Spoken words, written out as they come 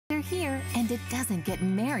We're here, and it doesn't get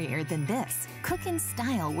merrier than this. Cook in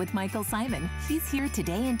style with Michael Simon. He's here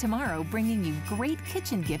today and tomorrow bringing you great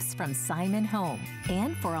kitchen gifts from Simon Home.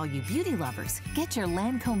 And for all you beauty lovers, get your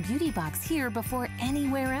Lancome Beauty Box here before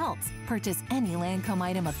anywhere else. Purchase any Lancome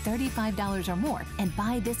item of $35 or more and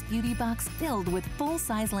buy this beauty box filled with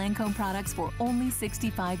full-size Lancome products for only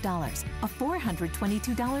 $65, a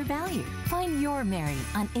 $422 value. Find your Mary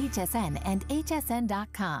on HSN and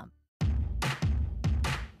hsn.com.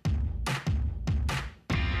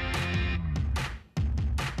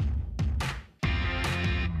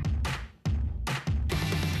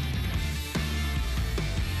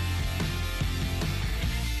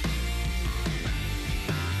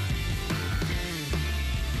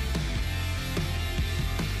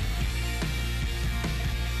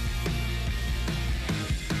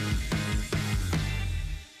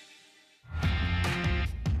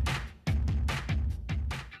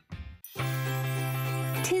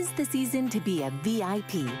 The season to be a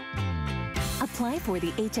VIP. Apply for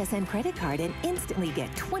the HSN credit card and instantly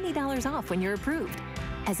get $20 off when you're approved.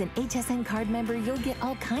 As an HSN card member, you'll get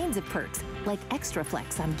all kinds of perks, like extra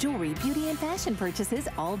flex on jewelry, beauty, and fashion purchases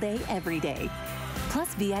all day, every day.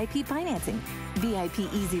 Plus VIP financing, VIP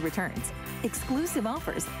easy returns, exclusive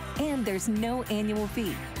offers, and there's no annual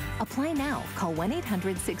fee. Apply now. Call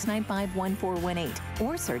 1-800-695-1418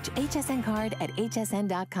 or search HSN card at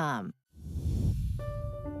hsn.com.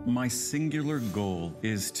 My singular goal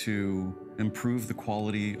is to improve the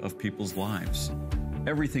quality of people's lives.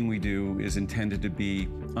 Everything we do is intended to be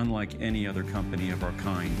unlike any other company of our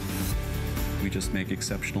kind. We just make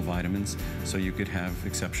exceptional vitamins so you could have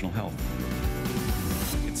exceptional health.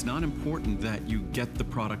 It's not important that you get the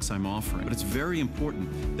products I'm offering, but it's very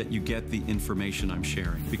important that you get the information I'm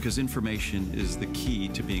sharing, because information is the key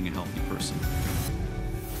to being a healthy person.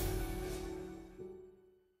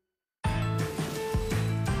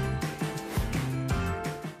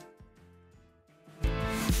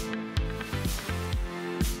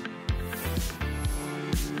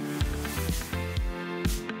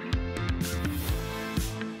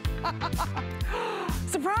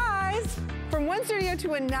 Surprise! From one studio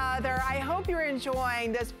to another, I hope you're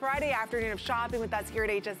enjoying this Friday afternoon of shopping with us here at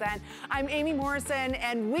HSN. I'm Amy Morrison,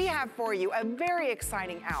 and we have for you a very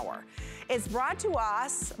exciting hour. It's brought to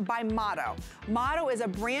us by Motto. Motto is a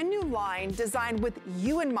brand new line designed with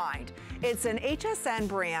you in mind. It's an HSN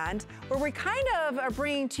brand where we kind of are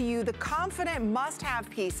bringing to you the confident must-have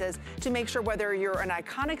pieces to make sure whether you're an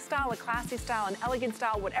iconic style, a classy style, an elegant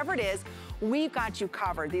style, whatever it is, we've got you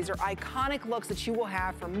covered. These are iconic looks that you will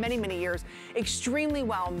have for many, many years. Extremely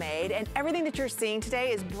well made, and everything that you're seeing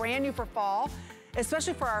today is brand new for fall,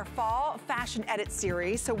 especially for our Fall Fashion Edit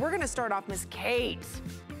series. So we're gonna start off Miss Kate.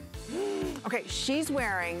 Okay, she's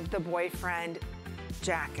wearing the boyfriend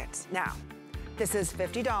jacket. Now, this is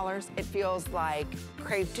 $50. It feels like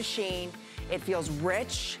crepe de chine. It feels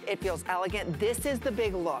rich, it feels elegant. This is the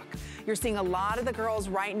big look. You're seeing a lot of the girls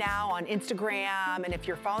right now on Instagram, and if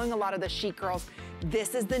you're following a lot of the chic girls,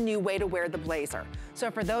 this is the new way to wear the blazer.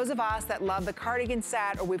 So for those of us that love the cardigan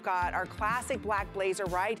set, or we've got our classic black blazer,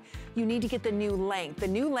 right? You need to get the new length. The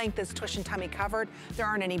new length is tush and tummy covered. There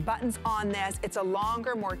aren't any buttons on this. It's a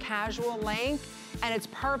longer, more casual length, and it's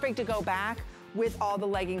perfect to go back with all the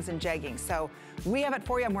leggings and jeggings. So we have it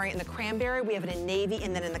for you. I'm wearing it in the cranberry. We have it in navy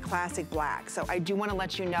and then in the classic black. So I do want to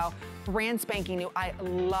let you know, brand spanking new. I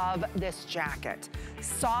love this jacket.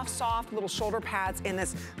 Soft, soft little shoulder pads in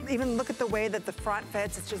this. Even look at the way that the front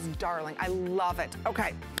fits. It's just darling. I love it.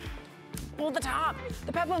 Okay. Well, the top,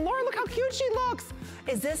 the peplum. Laura, look how cute she looks.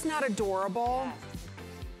 Is this not adorable? Yes.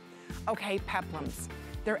 Okay, peplums.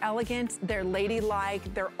 They're elegant, they're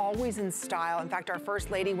ladylike, they're always in style. In fact, our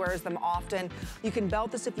first lady wears them often. You can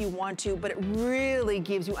belt this if you want to, but it really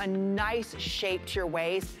gives you a nice shape to your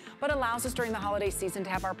waist, but allows us during the holiday season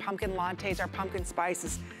to have our pumpkin lattes, our pumpkin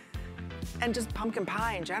spices, and just pumpkin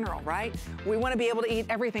pie in general, right? We wanna be able to eat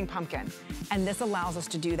everything pumpkin, and this allows us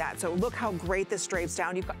to do that. So look how great this drapes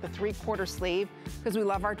down. You've got the 3/4 sleeve, because we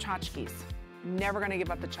love our tchotchkes. Never gonna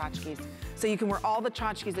give up the tchotchkes. So you can wear all the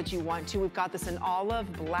tchotchkes that you want to. We've got this in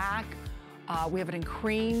olive, black. We have it in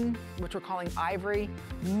cream, which we're calling ivory.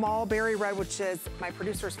 Mulberry red, which is my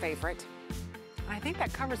producer's favorite. And I think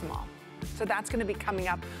that covers them all. So that's gonna be coming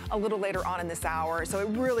up a little later on in this hour. So it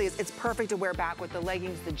really is, it's perfect to wear back with the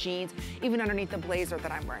leggings, the jeans, even underneath the blazer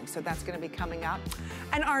that I'm wearing. So that's gonna be coming up.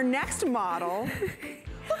 And our next model,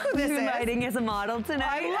 look who this is. Inviting as a model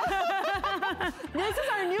tonight. This is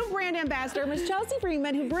our new brand brand ambassador, Miss Chelsea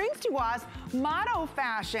Freeman, who brings to us Motto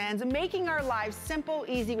Fashions, making our lives simple,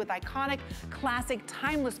 easy with iconic, classic,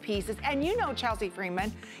 timeless pieces. And you know Chelsea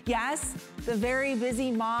Freeman, yes, the very busy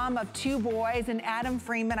mom of 2 boys, and Adam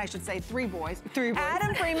Freeman, I should say 3 boys. 3 boys.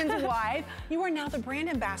 Adam Freeman's wife. You are now the brand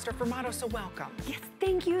ambassador for Motto, so welcome. Yes,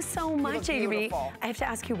 thank you so much, Amy. Beautiful. I have to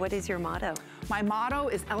ask you, what is your motto? My motto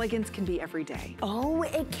is elegance can be every day. Oh,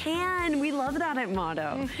 it can. We love that at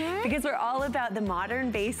Motto. Because we're all about the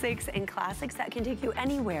modern basics and classics that can take you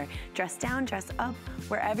anywhere. Dress down, dress up,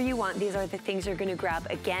 wherever you want. These are the things you're gonna grab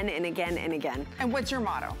again and again and again. And what's your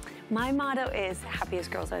motto? My motto is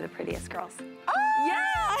happiest girls are the prettiest girls. Oh,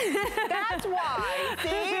 yeah! That's why.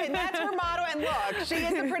 See, that's her motto. And look, she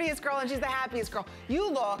is the prettiest girl and she's the happiest girl. You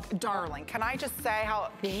look darling. Can I just say how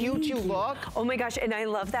cute you look? Oh my gosh, and I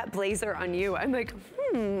love that blazer on you. I'm like,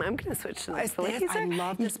 I'm gonna switch to this blazer. I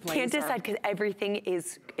love this blazer. You can't decide because everything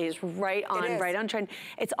is right on, right on trend.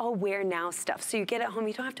 It's all wear now stuff. So you get it home,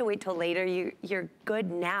 you don't have to wait till later. You're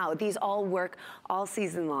good now. These all work all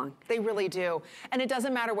season long. They really do. And it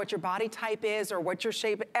doesn't matter what your body type is or what your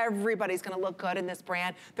shape, everybody's gonna look good in this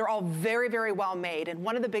brand. They're all very, very well made. And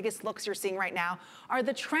one of the biggest looks you're seeing right now are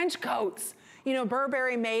the trench coats. You know,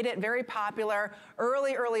 Burberry made it very popular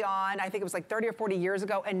early on. I think it was like 30 or 40 years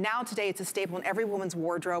ago. And now today it's a staple in every woman's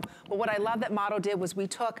wardrobe. But what I love that Motto did was we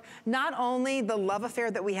took not only the love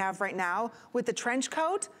affair that we have right now with the trench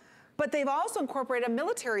coat, but they've also incorporated a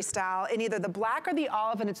military style in either the black or the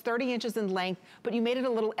olive, and it's 30 inches in length, but you made it a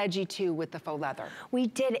little edgy too with the faux leather. We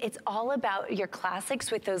did. It's all about your classics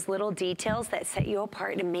with those little details that set you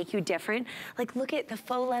apart and make you different. Like, look at the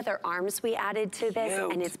faux leather arms we added to this,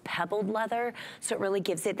 and it's pebbled leather, so it really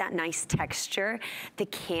gives it that nice texture. The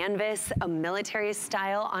canvas, a military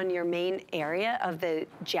style on your main area of the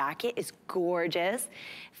jacket is gorgeous.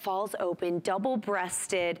 Falls open,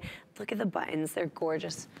 double-breasted. Look at the buttons, they're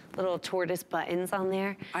gorgeous. Little tortoise buttons on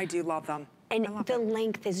there. I do love them. And the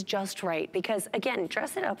length is just right because, again,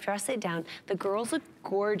 dress it up, dress it down. The girls look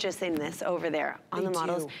gorgeous in this over there on the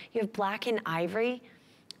models. You have black and ivory.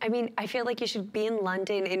 I mean, I feel like you should be in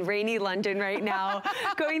London, in rainy London right now,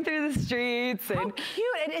 going through the streets. How cute,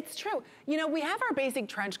 and it's true. You know, we have our basic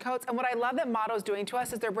trench coats, and what I love that Motto's doing to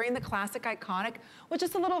us is they're bringing the classic iconic with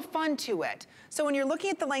just a little fun to it. So when you're looking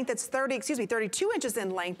at the length that's 32 inches in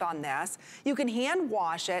length on this, you can hand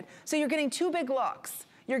wash it, so you're getting 2 big looks.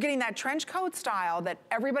 You're getting that trench coat style that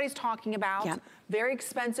everybody's talking about. Yep. Very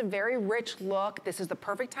expensive, very rich look. This is the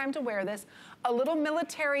perfect time to wear this. A little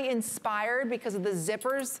military inspired because of the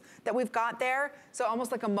zippers that we've got there. So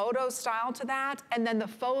almost like a moto style to that. And then the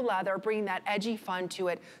faux leather, bringing that edgy fun to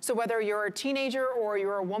it. So whether you're a teenager or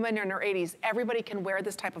you're a woman in her 80s, everybody can wear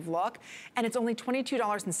this type of look. And it's only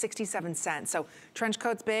 $22.67. So trench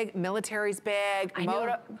coat's big, military's big,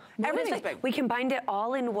 moto, everything's big. We combined it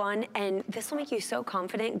all in one, and this will make you so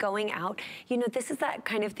confident going out. You know, this is that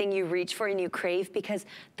kind of thing you reach for and you crave because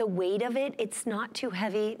the weight of it, it's not too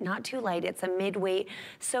heavy, not too light. It's a mid-weight.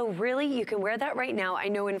 So really, you can wear that right now. I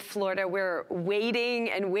know in Florida, we're waiting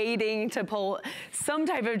and waiting to pull some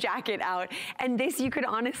type of jacket out. And this you could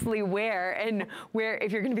honestly wear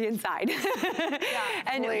if you're gonna be inside.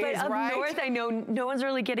 But up north, I know no one's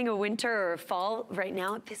really getting a winter or fall right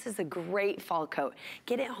now. This is a great fall coat.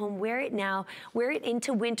 Get it home, wear it now, wear it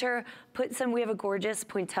into winter, we have a gorgeous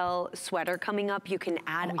pointelle sweater coming up you can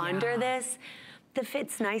add under this. The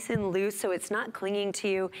fit's nice and loose, so it's not clinging to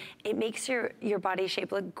you. It makes your body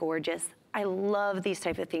shape look gorgeous. I love these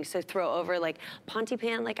type of things. So throw over like ponte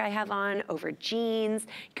pant like I have on, over jeans.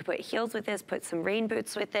 You could put heels with this, put some rain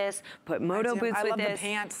boots with this, put moto boots with this. I love the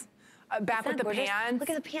pants. Back with the pants. Look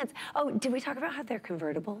at the pants. Oh, did we talk about how they're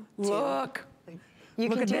convertible? Look.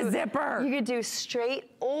 Look at the zipper. You could do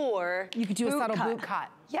straight or you could do a subtle boot cut.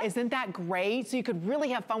 Yeah. Isn't that great? So you could really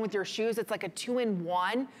have fun with your shoes. It's like a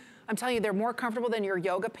 2-in-1. I'm telling you, they're more comfortable than your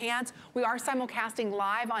yoga pants. We are simulcasting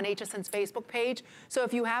live on HSN's Facebook page. So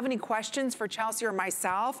if you have any questions for Chelsea or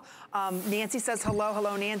myself, Nancy says hello.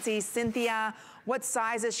 Hello, Nancy. Cynthia, what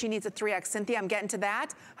sizes? She needs a 3X. Cynthia, I'm getting to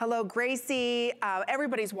that. Hello, Gracie.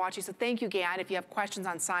 Everybody's watching, so thank you, Gan, if you have questions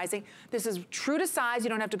on sizing. This is true to size. You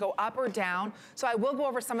don't have to go up or down. So I will go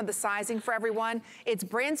over some of the sizing for everyone. It's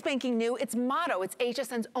brand spanking new. It's Motto. It's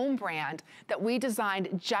HSN's own brand that we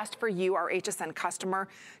designed just for you, our HSN customer,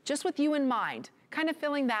 just with you in mind. Kind of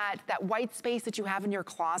filling that white space that you have in your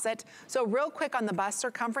closet. So real quick on the bust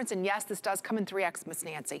circumference, and yes, this does come in 3X, Miss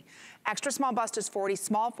Nancy. Extra small bust is 40,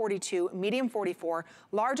 small 42, medium 44,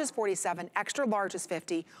 large is 47, extra large is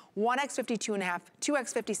 50, 1X 52.5,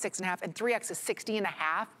 2X 56.5, and 3X is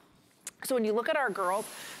 60.5. So when you look at our girls,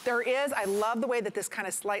 there is, I love the way that this kind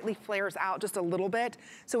of slightly flares out just a little bit.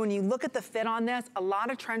 So when you look at the fit on this, a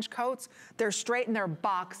lot of trench coats, they're straight and they're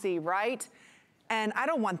boxy, right? And I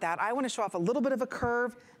don't want that. I want to show off a little bit of a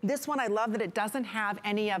curve. This one, I love that it doesn't have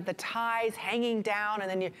any of the ties hanging down, and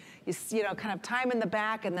then you know, kind of tie them in the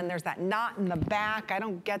back, and then there's that knot in the back. I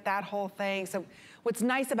don't get that whole thing. So what's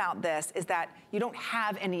nice about this is that you don't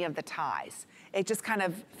have any of the ties. It just kind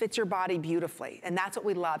of fits your body beautifully, and that's what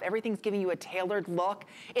we love. Everything's giving you a tailored look.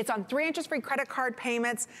 It's on 3 interest-free credit card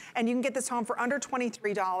payments, and you can get this home for under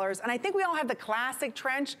 $23. And I think we all have the classic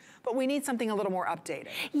trench, but we need something a little more updated.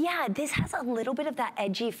 Yeah, this has a little bit of that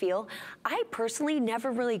edgy feel. I personally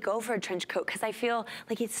never really go for a trench coat because I feel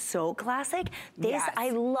like it's so classic. This Yes.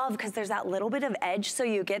 I love because there's that little bit of edge, so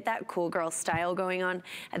you get that cool girl style going on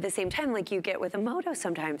at the same time like you get with a moto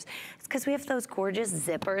sometimes. It's because we have those gorgeous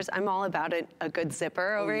zippers. I'm all about it. A good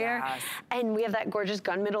zipper over here. And we have that gorgeous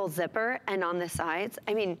gun middle zipper, and on the sides,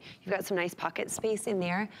 I mean, you've got some nice pocket space in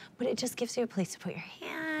there, but it just gives you a place to put your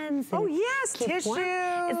hands. Oh yes, tissues.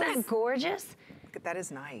 Isn't that gorgeous? Look at that,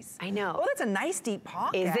 is nice. I know. Oh, that's a nice deep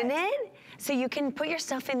pocket. Isn't it? So you can put your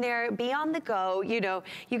stuff in there, be on the go, you know,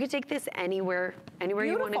 you could take this anywhere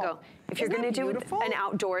you want to go. If you're going to do an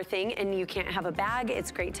outdoor thing and you can't have a bag,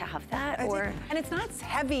 it's great to have that. And it's not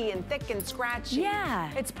heavy and thick and scratchy.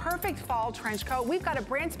 Yeah. It's perfect fall trench coat. We've got a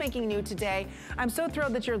brand spanking new today. I'm so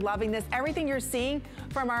thrilled that you're loving this. Everything you're seeing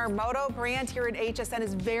from our Moto brand here at HSN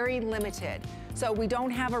is very limited. So we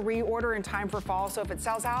don't have a reorder in time for fall. So if it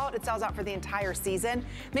sells out for the entire season.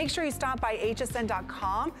 Make sure you stop by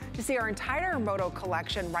hsn.com to see our entire Moto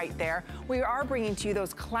collection right there. We are bringing to you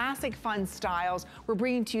those classic fun styles. We're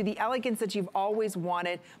bringing to you the elegance that you've always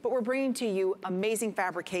wanted, but we're bringing to you amazing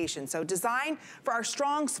fabrication. So designed for our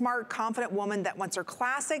strong, smart, confident woman that wants her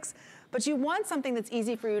classics, but you want something that's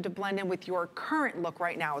easy for you to blend in with your current look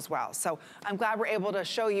right now as well. So I'm glad we're able to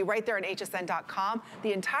show you right there on hsn.com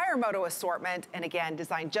the entire Moto assortment, and again,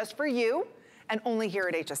 designed just for you and only here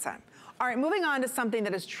at HSN. All right, moving on to something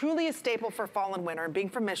that is truly a staple for fall and winter, and being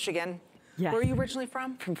from Michigan. Yes. Where are you originally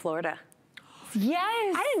from? From Florida.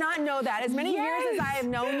 Yes. I did not know that. As many years as I have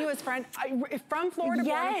known you as friend, from Florida,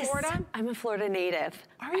 born in Florida? I'm a Florida native.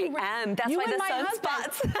 Are you? I am. That's why the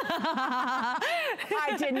sunspots.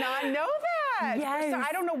 I did not know that. Yes. So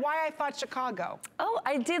I don't know why I thought Chicago. Oh,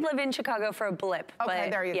 I did live in Chicago for a blip. Okay,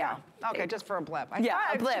 but there you yeah. go. Okay, just for a blip. A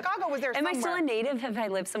blip. Chicago was there somewhere. Am I still a native if I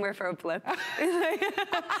live somewhere for a blip?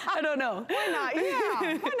 I don't know. Why not?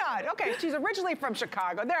 Yeah, why not? Okay, she's originally from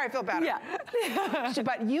Chicago. There, I feel better. Yeah.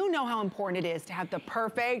 But you know how important it is to have the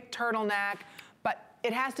perfect turtleneck, but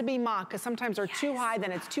it has to be mock, because sometimes they're too high,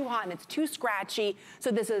 then it's too hot and it's too scratchy.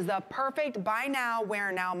 So this is the perfect buy now,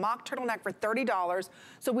 wear now mock turtleneck for $30.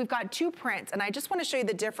 So we've got 2 prints, and I just want to show you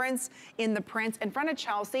the difference in the prints. In front of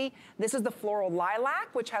Chelsea, this is the floral lilac,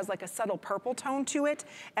 which has like a subtle purple tone to it.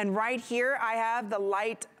 And right here, I have the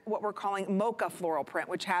light, what we're calling mocha floral print,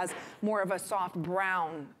 which has more of a soft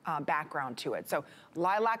brown background to it. So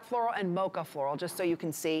lilac floral and mocha floral, just so you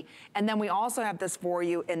can see. And then we also have this for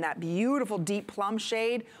you in that beautiful deep plum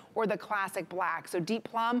shade, or the classic black. So deep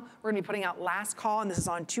plum, we're gonna be putting out last call, and this is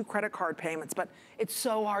on 2 credit card payments, but it's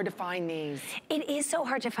so hard to find these. It is so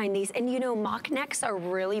hard to find these. And you know, mock necks are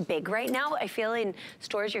really big right now. I feel in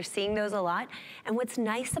stores you're seeing those a lot. And what's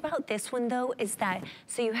nice about this one though is that,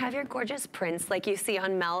 so you have your gorgeous prints like you see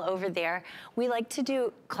on Mel over there. We like to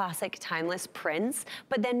do classic timeless prints,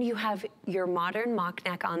 but then you have your modern mock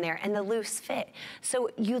neck on there and the loose fit. So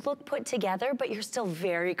you look put together, but you're still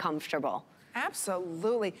very comfortable.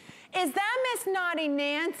 Absolutely. Is that Miss Naughty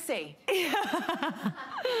Nancy?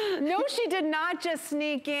 No, she did not just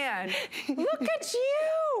sneak in. Look at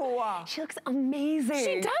you. She looks amazing.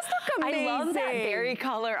 She does look amazing. I love that berry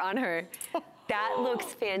color on her. That looks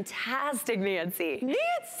fantastic, Nancy.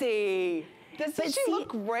 Nancy. Doesn't she look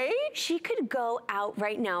great? She could go out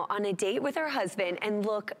right now on a date with her husband and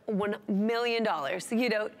look $1 million, you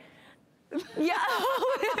know. Yeah,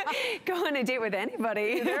 go on a date with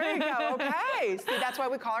anybody. There you go, okay. See, that's why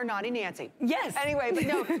we call her Naughty Nancy. Yes. Anyway, but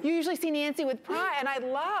no, you usually see Nancy with pride, and I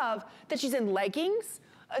love that she's in leggings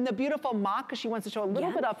and the beautiful mock, because she wants to show a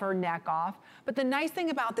little bit of her neck off. But the nice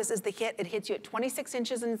thing about this is it hits you at 26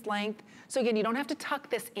 inches in its length. So again, you don't have to tuck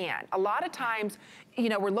this in. A lot of times, you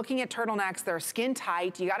know, we're looking at turtlenecks, they're skin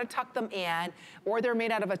tight, you gotta tuck them in, or they're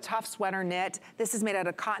made out of a tough sweater knit. This is made out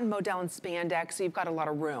of cotton modal and spandex, so you've got a lot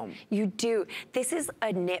of room. You do. This is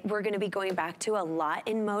a knit we're gonna be going back to a lot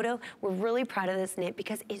in Moto. We're really proud of this knit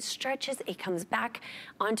because it stretches, it comes back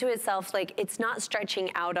onto itself, like it's not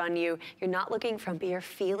stretching out on you. You're not looking frumpy or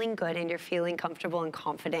feeling good and you're feeling comfortable and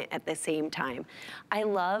confident at the same time. I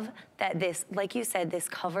love that this, like you said, this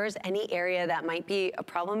covers any area that might be a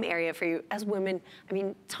problem area for you. As women, I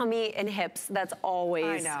mean, tummy and hips, that's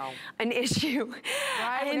always an issue.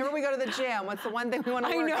 Right, whenever we go to the gym, what's the one thing we want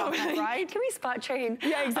to work on, right? Can we spot train?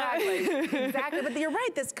 Yeah, exactly. Exactly, but you're right,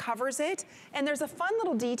 this covers it. And there's a fun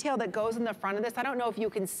little detail that goes in the front of this. I don't know if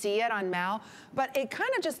you can see it on Mal, but it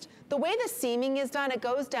kind of just, the way the seaming is done, it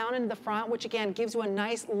goes down into the front, which again gives you a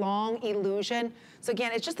nice long illusion. So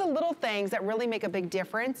again, it's just the little things that really make a big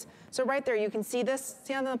difference. So right there, you can see this,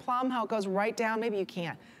 see on the plum, how it goes right down? Maybe you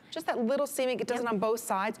can't. Just that little seaming, it does it on both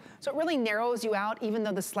sides. So it really narrows you out, even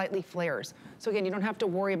though this slightly flares. So again, you don't have to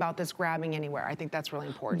worry about this grabbing anywhere. I think that's really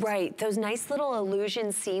important. Right, those nice little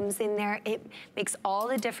illusion seams in there, it makes all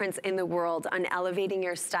the difference in the world on elevating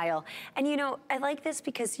your style. And you know, I like this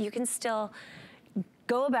because you can still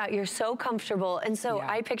go about, you're so comfortable. And so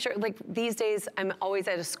I picture, like these days, I'm always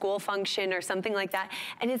at a school function or something like that,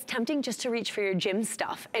 and it's tempting just to reach for your gym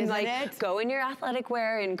stuff and go in your athletic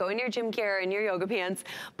wear and go in your gym gear and your yoga pants.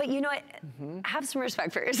 But you know what, have some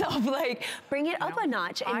respect for yourself. Like, bring it up a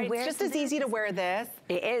notch and wear It's just as easy to wear this.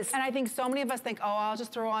 It is. And I think so many of us think, oh, I'll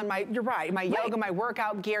just throw on my, you're right, my yoga, my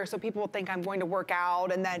workout gear, so people will think I'm going to work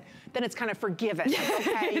out, and then it's kind of forgiven. Like,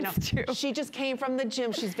 okay, you know, she just came from the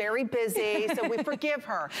gym, she's very busy, so we forgive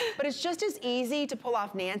her. But it's just as easy to pull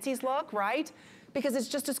off Nancy's look, right? Because it's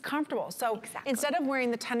just as comfortable. So instead of wearing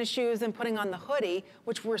the tennis shoes and putting on the hoodie,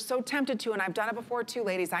 which we're so tempted to, and I've done it before too,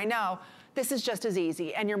 ladies, I know, this is just as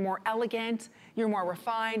easy. And you're more elegant, you're more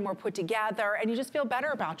refined, more put together, and you just feel better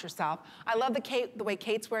about yourself. I love the way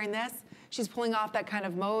Kate's wearing this. She's pulling off that kind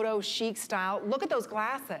of moto chic style. Look at those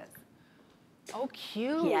glasses. Oh,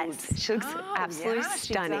 cute. Yes, she looks absolutely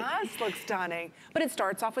stunning. She does look stunning. But it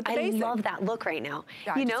starts off with the basic. I love that look right now.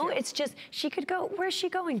 You know, it's just, she could go, where's she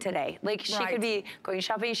going today? Like, she could be going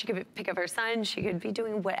shopping, she could pick up her son, she could be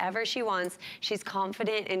doing whatever she wants. She's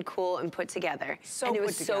confident and cool and put together. And it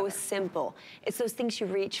was so simple. It's those things you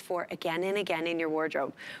reach for again and again in your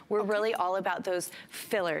wardrobe. We're really all about those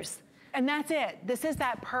fillers. And that's it. This is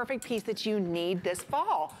that perfect piece that you need this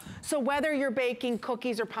fall. So whether you're baking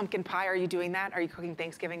cookies or pumpkin pie, are you doing that? Are you cooking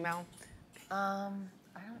Thanksgiving, Mel? I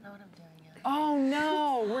don't know what I'm doing yet. Oh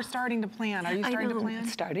no, we're starting to plan. Are you starting to plan?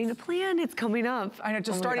 Starting to plan, it's coming up. I know,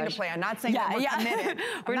 just starting to plan. Not saying that we're committed.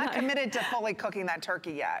 I'm not committed to fully cooking that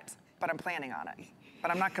turkey yet, but I'm planning on it. But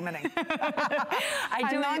I'm not committing. I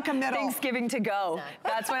do non-committal. Thanksgiving to go.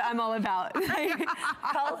 That's what I'm all about.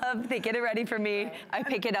 Call up, they get it ready for me. I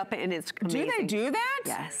pick it up and it's amazing. Do they do that?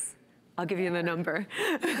 Yes. I'll give you the number.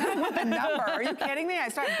 What the number? Are you kidding me? I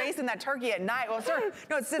start basting that turkey at night. Well, sir,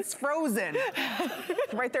 no, it sits frozen.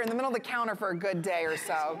 Right there in the middle of the counter for a good day or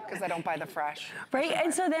so, because I don't buy the fresh. Right,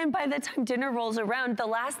 and so then by the time dinner rolls around, the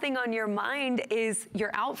last thing on your mind is your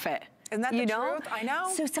outfit. Isn't that the truth? I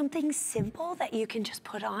know. So something simple that you can just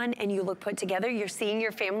put on and you look put together. You're seeing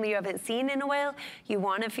your family you haven't seen in a while. You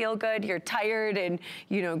want to feel good. You're tired and,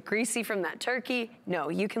 you know, greasy from that turkey. No,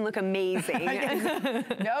 you can look amazing.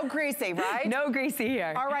 No greasy, right? No greasy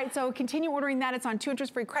here. All right, so continue ordering that. It's on 2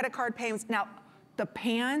 interest-free credit card payments. Now, the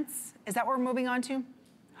pants, is that what we're moving on to?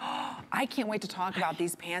 I can't wait to talk about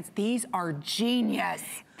these pants. These are genius.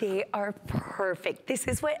 They are perfect. This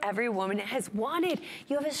is what every woman has wanted.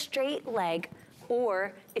 You have a straight leg,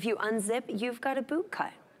 or if you unzip, you've got a boot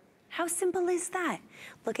cut. How simple is that?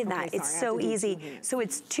 Look at that, it's so easy. So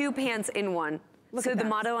it's 2 pants in one. So the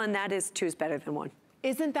motto on that is 2 is better than 1.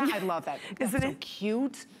 Isn't that, I love that. That's so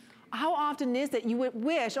cute. How often is that you would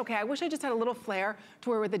wish, okay, I wish I just had a little flair to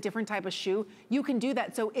wear with a different type of shoe. You can do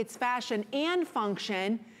that, so it's fashion and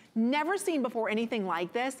function. Never seen before anything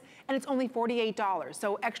like this, and it's only $48.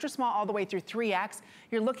 So extra small all the way through 3X.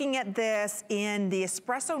 You're looking at this in the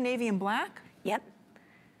espresso navy and black? Yep.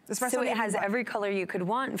 Espresso so it has every color you could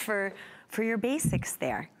want for your basics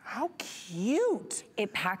there. How cute.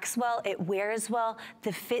 It packs well, it wears well.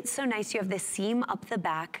 The fit's so nice. You have the seam up the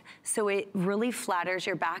back, so it really flatters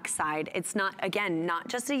your backside. It's not, again, not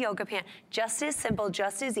just a yoga pant, just as simple,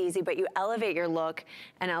 just as easy, but you elevate your look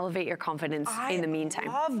and elevate your confidence in the meantime.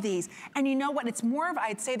 I love these. And you know what? It's more of,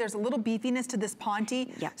 I'd say there's a little beefiness to this ponte,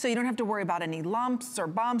 so you don't have to worry about any lumps or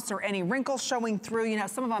bumps or any wrinkles showing through. You know,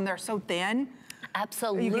 some of them, they're so thin.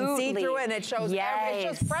 Absolutely. You can see through it and it shows, it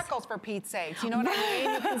shows freckles for Pete's sakes. You know what I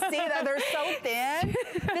mean? You can see that they're so thin.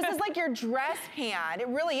 This is like your dress pant. It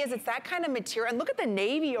really is. It's that kind of material. And look at the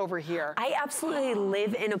navy over here. I absolutely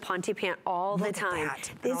live in a ponte pant all the time.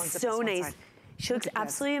 This is so nice. She looks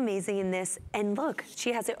absolutely amazing in this. And look,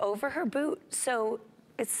 she has it over her boot. So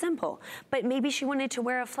it's simple. But maybe she wanted to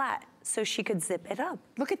wear a flat so she could zip it up.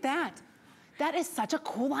 Look at that. That is such a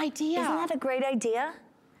cool idea. Isn't that a great idea?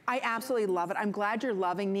 I absolutely love it. I'm glad you're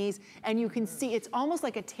loving these. And you can see it's almost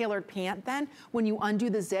like a tailored pant then. When you undo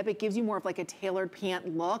the zip, it gives you more of like a tailored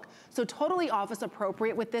pant look. So totally office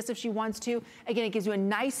appropriate with this if she wants to. Again, it gives you a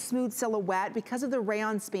nice smooth silhouette. Because of the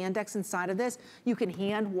rayon spandex inside of this, you can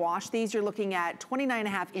hand wash these. You're looking at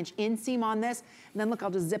 29.5-inch inseam on this. And then look,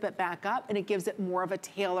 I'll just zip it back up and it gives it more of a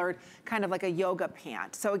tailored, kind of like a yoga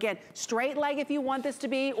pant. So again, straight leg if you want this to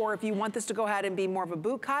be, or if you want this to go ahead and be more of a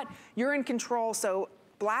boot cut, you're in control. So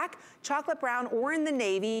black, chocolate brown, or in the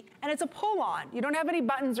navy, and it's a pull-on. You don't have any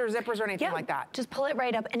buttons or zippers or anything like that. Just pull it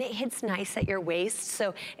right up, and it hits nice at your waist,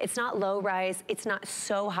 so it's not low rise, it's not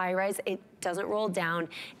so high rise, it doesn't roll down.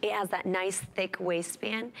 It has that nice thick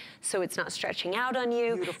waistband, so it's not stretching out on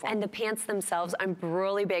you. Beautiful. And the pants themselves, I'm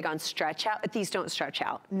really big on stretch out, but these don't stretch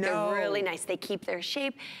out. No. They're really nice. They keep their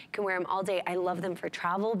shape, you can wear them all day. I love them for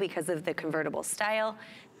travel because of the convertible style.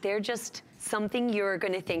 They're just something you're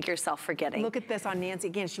gonna thank yourself for getting. Look at this on Nancy.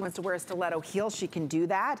 Again, she wants to wear a stiletto heel. She can do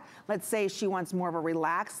that. Let's say she wants more of a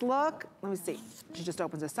relaxed look. Let me see. She just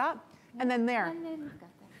opens this up. And then there.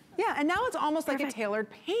 Yeah, and now it's almost like a tailored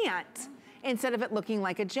pant instead of it looking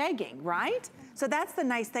like a jegging, right? So that's the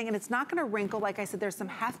nice thing, and it's not gonna wrinkle. Like I said, there's some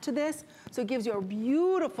heft to this, so it gives you a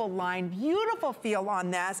beautiful line, beautiful feel on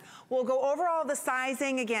this. We'll go over all the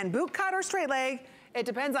sizing. Again, boot cut or straight leg. It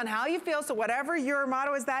depends on how you feel, so whatever your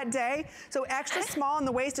motto is that day. So extra small in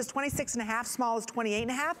the waist is 26.5, small is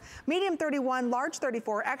 28.5, medium 31, large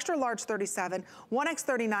 34, extra large 37, 1X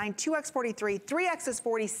 39, 2X 43, 3X is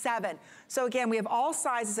 47. So again, we have all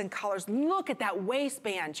sizes and colors. Look at that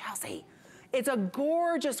waistband, Chelsea. It's a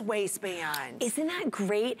gorgeous waistband. Isn't that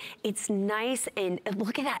great? It's nice, and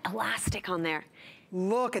look at that elastic on there.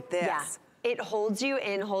 Look at this. Yeah. It holds you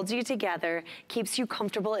in, holds you together, keeps you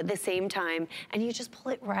comfortable at the same time, and you just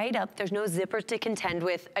pull it right up. There's no zippers to contend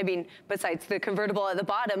with, I mean, besides the convertible at the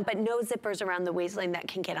bottom, but no zippers around the waistline that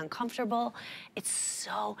can get uncomfortable. It's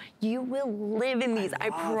so, you will live in these, I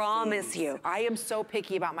promise you. I am so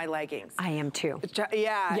picky about my leggings. I am too.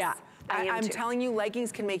 Yes. Yeah. I'm telling you,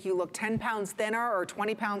 leggings can make you look 10 pounds thinner or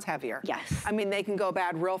 20 pounds heavier. Yes. I mean, they can go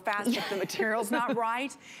bad real fast if the material's not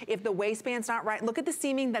right, if the waistband's not right. Look at the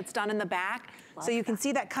seaming that's done in the back. So you can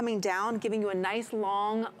see that coming down, giving you a nice,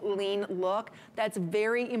 long, lean look. That's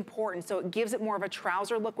very important. So it gives it more of a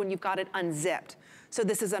trouser look when you've got it unzipped. So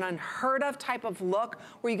this is an unheard of type of look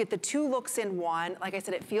where you get the two looks in one. Like I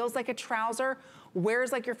said, it feels like a trouser.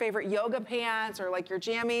 Wears like your favorite yoga pants or like your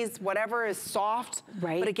jammies, whatever is soft.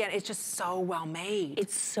 Right. But again, it's just so well made.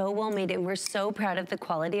 It's so well made, and we're so proud of the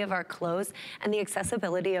quality of our clothes and the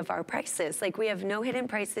accessibility of our prices. Like, we have no hidden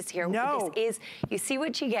prices here. No. This is, you see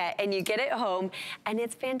what you get, and you get it home, and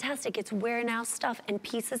it's fantastic. It's wear now stuff and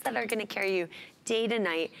pieces that are gonna carry you day to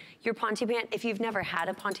night. Your Ponte pant, if you've never had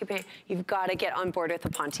a Ponte pant, you've got to get on board with the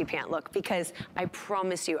Ponte pant look, because I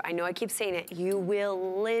promise you, I know I keep saying it, you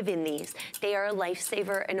will live in these. They are a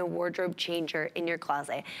lifesaver and a wardrobe changer in your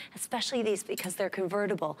closet, especially these because they're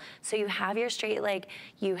convertible. So you have your straight leg,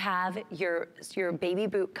 you have your baby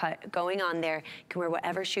boot cut going on there. You can wear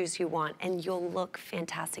whatever shoes you want, and you'll look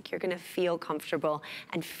fantastic. You're gonna feel comfortable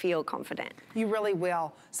and feel confident. You really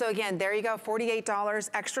will. So again, there you go, $48,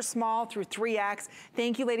 extra small through 3X.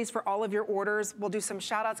 Thank you, ladies, for all of your orders. We'll do some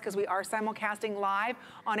shout outs because we are simulcasting live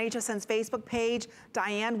on HSN's Facebook page.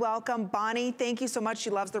 Diane, welcome. Bonnie, thank you so much. She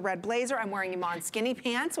loves the red blazer. I'm wearing Iman skinny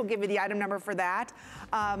pants. We'll give you the item number for that.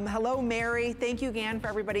 Hello, Mary. Thank you again for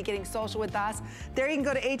everybody getting social with us. There you can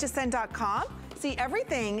go to hsn.com. See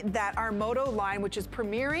everything that our Moto line, which is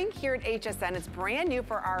premiering here at HSN. It's brand new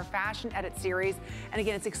for our Fashion Edit series. And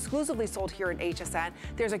again, it's exclusively sold here at HSN.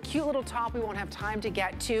 There's a cute little top we won't have time to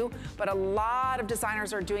get to, but a lot of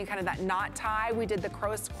designers are doing kind of that knot tie. We did the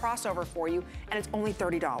crossover for you, and it's only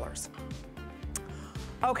 $30.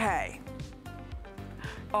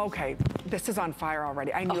 Okay, this is on fire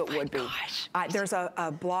already. I knew it would be. Gosh. There's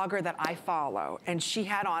a blogger that I follow, and she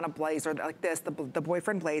had on a blazer like this, the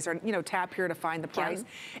boyfriend blazer, and, you know, tap here to find the price.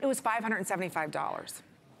 It was $575.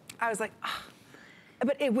 I was like, ah.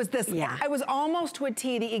 But it was this, I was almost to a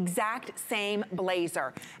T, the exact same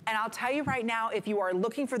blazer. And I'll tell you right now, if you are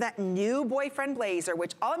looking for that new boyfriend blazer,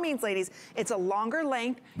 which all it means, ladies, it's a longer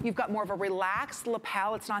length, you've got more of a relaxed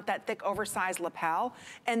lapel, it's not that thick, oversized lapel,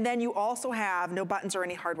 and then you also have no buttons or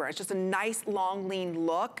any hardware. It's just a nice, long, lean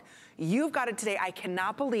look. You've got it today. I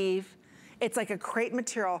cannot believe it's like a crepe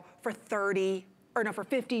material for $50.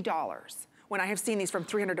 when I have seen these from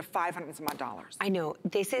 $300 to $500 some odd dollars. I know,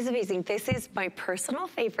 this is amazing. This is my personal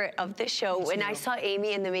favorite of the show. When I saw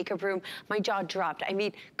Amy in the makeup room, my jaw dropped. I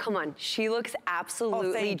mean, come on, she looks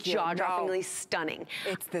absolutely jaw-droppingly stunning.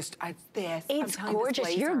 It's this. It's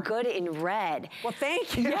gorgeous. You're good in red. Well,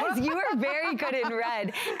 thank you. Yes, you are very good in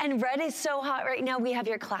red. And red is so hot right now. We have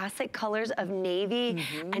your classic colors of navy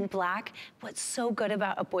and black. What's so good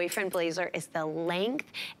about a boyfriend blazer is the length.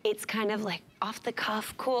 It's kind of like off the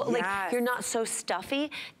cuff, cool. Yes. Like you're not so stuffy.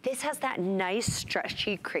 This has that nice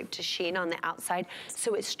stretchy crepe de chine on the outside,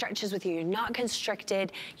 so it stretches with you. You're not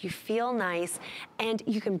constricted. You feel nice, and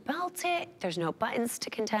you can belt it. There's no buttons to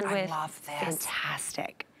contend with. I love this.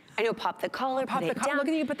 Fantastic. I know, pop the collar, put it down. Look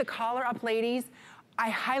at you put the collar up, ladies. I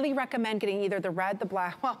highly recommend getting either the red, the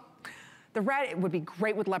black. Well, the red, it would be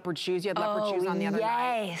great with leopard shoes. You had leopard shoes on the other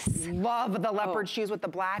night. Love the leopard shoes with the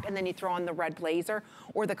black, and then you throw on the red blazer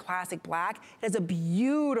or the classic black. It has a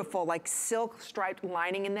beautiful, like, silk striped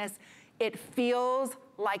lining in this. It feels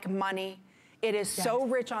like money. It is so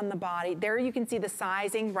rich on the body. There you can see the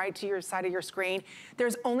sizing right to your side of your screen.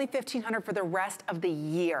 There's only $1,500 for the rest of the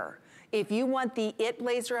year. If you want the it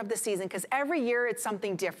blazer of the season, because every year it's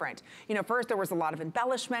something different. You know, first there was a lot of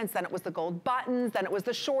embellishments, then it was the gold buttons, then it was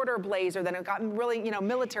the shorter blazer, then it got really, you know,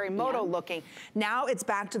 military moto looking. Now it's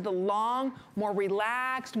back to the long, more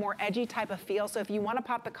relaxed, more edgy type of feel. So if you want to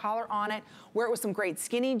pop the collar on it, wear it with some great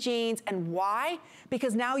skinny jeans. And why?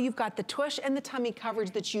 Because now you've got the tush and the tummy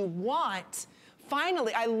coverage that you want.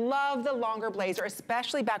 Finally, I love the longer blazer,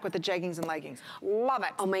 especially back with the jeggings and leggings. Love it.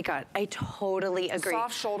 Oh my God, I totally agree.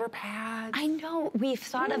 Soft shoulder pads. I know, we've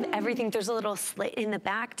thought of everything. There's a little slit in the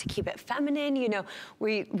back to keep it feminine. You know,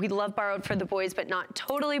 we love borrowed for the boys, but not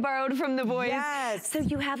totally borrowed from the boys. Yes. So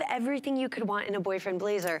you have everything you could want in a boyfriend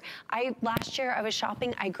blazer. Last year I was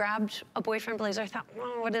shopping, I grabbed a boyfriend blazer. I thought,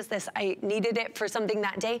 oh, what is this? I needed it for something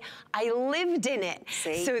that day. I lived in it.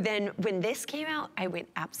 See? So then when this came out, I went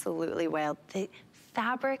absolutely wild. The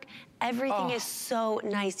fabric, everything is so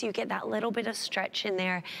nice. You get that little bit of stretch in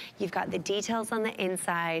there. You've got the details on the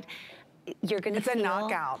inside. You're gonna feel a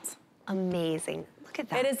knockout. Amazing. Look at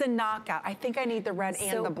that. It is a knockout. I think I need the red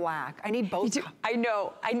and the black. I need both. I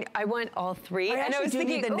know. I want all three. And I was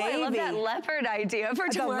thinking, the navy. I love that leopard idea for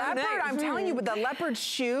tomorrow night. The leopard, I'm telling you, with the leopard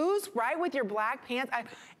shoes, right, with your black pants,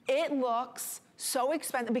 it looks so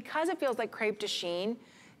expensive because it feels like crepe de chine.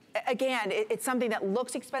 Again, it's something that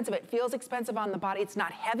looks expensive. It feels expensive on the body. It's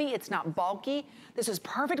not heavy. It's not bulky. This is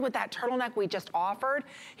perfect with that turtleneck we just offered.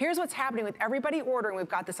 Here's what's happening with everybody ordering. We've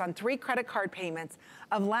got this on 3 credit card payments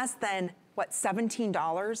of less than, what,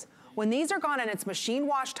 $17? When these are gone and it's machine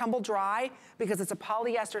wash, tumble dry, because it's a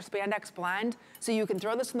polyester spandex blend, so you can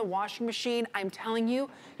throw this in the washing machine, I'm telling you,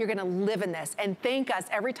 you're gonna live in this. And thank us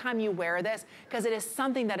every time you wear this, because it is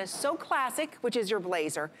something that is so classic, which is your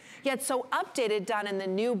blazer, yet so updated, done in the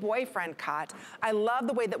new boyfriend cut. I love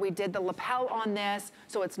the way that we did the lapel on this,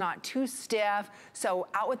 so it's not too stiff. So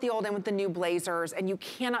out with the old, in with the new blazers, and you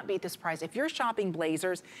cannot beat this price. If you're shopping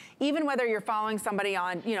blazers, even whether you're following somebody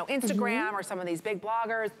on, you know, Instagram or some of these big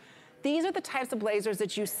bloggers, these are the types of blazers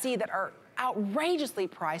that you see that are outrageously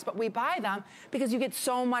priced, but we buy them because you get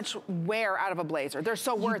so much wear out of a blazer. They're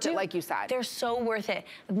so worth it, like you said. They're so worth it.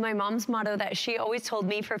 My mom's motto that she always told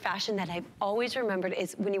me for fashion that I've always remembered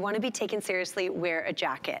is, when you want to be taken seriously, wear a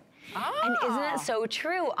jacket. And isn't that so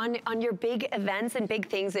true? On your big events and big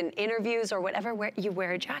things and interviews or whatever, you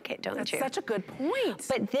wear a jacket, don't you? That's such a good point.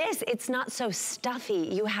 But this, it's not so stuffy.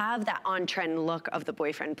 You have that on-trend look of the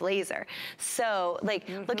boyfriend blazer. So, like,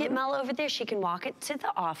 look at Mel over there. She can walk it to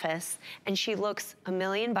the office, and she looks $1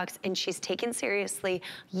 million, and she's taken seriously,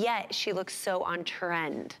 yet she looks so on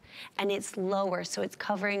trend. And it's lower, so it's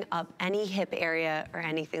covering up any hip area or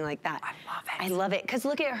anything like that. I love it. I love it, because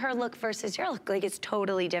look at her look versus your look. Like, it's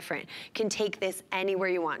totally different. Can take this anywhere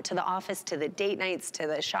you want, to the office, to the date nights, to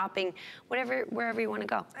the shopping, wherever you want to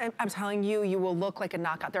go. I'm telling you, you will look like a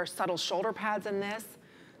knockout. There are subtle shoulder pads in this.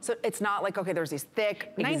 So it's not like, okay, there's these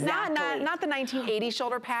thick, not the 1980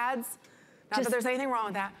 shoulder pads. Not that there's anything wrong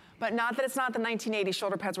with that, but not that it's not the 1980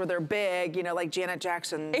 shoulder pads where they're big, you know, like Janet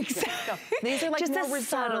Jackson. Exactly. No, these are like just more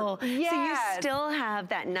subtle. Yes. So you still have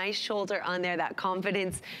that nice shoulder on there, that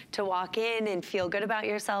confidence to walk in and feel good about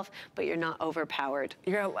yourself, but you're not overpowered.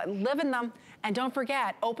 You're gonna live in them. And don't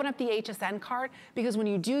forget, open up the HSN card, because when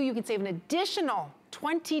you do, you can save an additional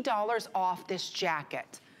 $20 off this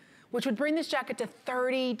jacket, which would bring this jacket to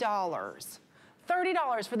 $30.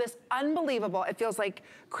 $30 for this unbelievable, it feels like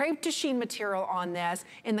crepe de chine material on this,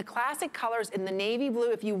 in the classic colors, in the navy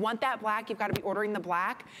blue. If you want that black, you've got to be ordering the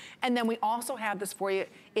black. And then we also have this for you.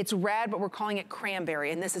 It's red, but we're calling it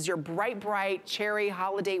cranberry. And this is your bright, bright cherry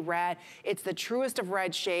holiday red. It's the truest of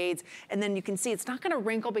red shades. And then you can see it's not gonna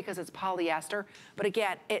wrinkle because it's polyester, but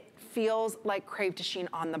again, it feels like crepe de chine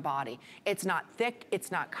on the body. It's not thick,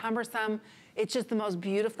 it's not cumbersome. It's just the most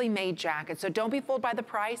beautifully made jacket. So don't be fooled by the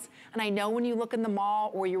price. And I know when you look in the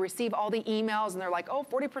mall or you receive all the emails and they're like, oh,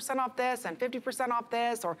 40% off this and 50% off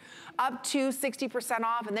this, or up to 60%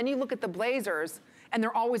 off. And then you look at the blazers and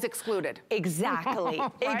they're always excluded. Exactly,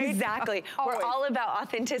 right? Exactly. Always. We're all about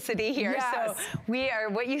authenticity here. Yes. So we are,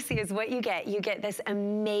 what you see is what you get. You get this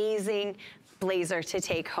amazing blazer to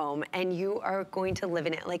take home, and you are going to live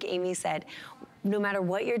in it. Like Amy said, no matter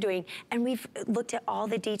what you're doing. And we've looked at all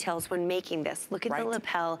the details when making this. Look at the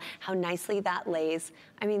lapel, how nicely that lays.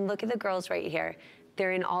 I mean, look at the girls right here.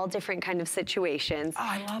 They're in all different kind of situations. Oh,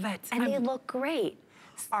 I love it. And they look great.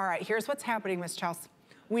 All right, here's what's happening, Miss Chelsea.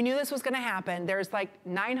 We knew this was gonna happen. There's like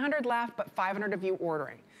 900 left, but 500 of you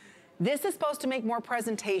ordering. This is supposed to make more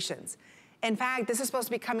presentations. In fact, this is supposed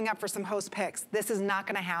to be coming up for some host picks. This is not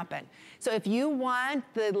gonna happen. So if you want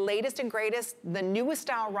the latest and greatest, the newest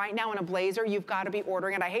style right now in a blazer, you've gotta be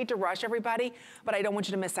ordering it. I hate to rush everybody, but I don't want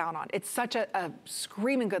you to miss out on it. It's such a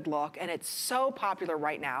screaming good look, and it's so popular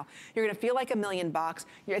right now. You're gonna feel like $1 million.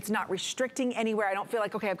 It's not restricting anywhere. I don't feel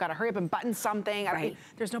like, okay, I've gotta hurry up and button something. Right.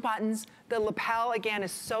 There's no buttons. The lapel, again,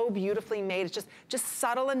 is so beautifully made. It's just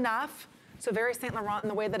subtle enough. So very Saint Laurent in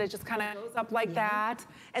the way that it just kind of goes up like that.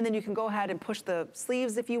 And then you can go ahead and push the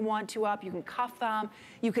sleeves if you want to up. You can cuff them.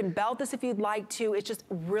 You can belt this if you'd like to. It's just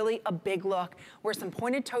really a big look. Wear some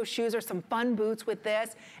pointed toe shoes or some fun boots with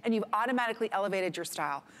this, and you've automatically elevated your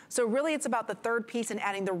style. So really it's about the third piece and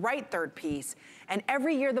adding the right third piece. And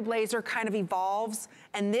every year the blazer kind of evolves.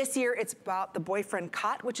 And this year it's about the boyfriend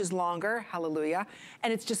cut, which is longer, hallelujah.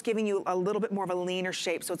 And it's just giving you a little bit more of a leaner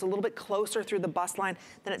shape. So it's a little bit closer through the bust line,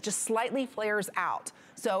 then it just slightly flares out.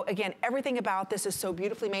 So again, everything about this is so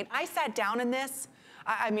beautifully made. I sat down in this.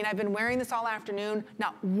 I mean, I've been wearing this all afternoon,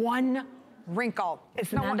 not one wrinkle.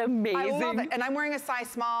 Isn't that amazing? I love it. And I'm wearing a size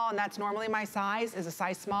small, and that's normally my size, is a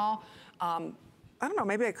size small. I don't know,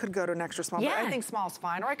 maybe I could go to an extra small, but I think small is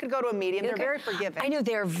fine. Or I could go to a medium. They're very forgiving. I know,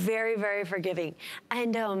 they're very, very forgiving.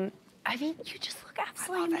 And I mean, you just look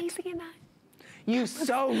absolutely amazing in that. You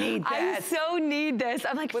so need this. I so need this.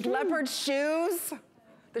 I'm like, with leopard shoes.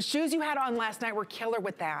 The shoes you had on last night were killer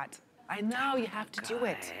with that. I know, you have to do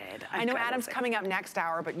it. I know Adam's coming up next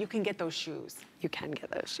hour, but you can get those shoes. You can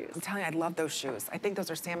get those shoes. I'm telling you, I love those shoes. I think those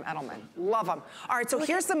are Sam Edelman. Love them. All right, so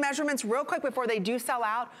here's some measurements real quick before they do sell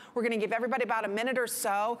out. We're gonna give everybody about a minute or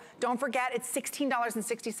so. Don't forget, it's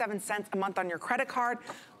 $16.67 a month on your credit card.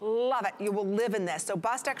 Love it, you will live in this. So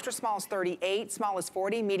bust extra small is 38, small is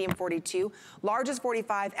 40, medium 42, large is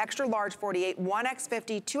 45, extra large 48, 1X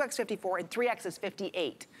 50, 2X 54, and 3X is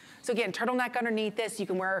 58. So again, turtleneck underneath this, you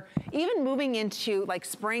can wear, even moving into like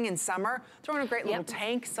spring and summer, throw in a great little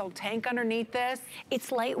tank, tank underneath this.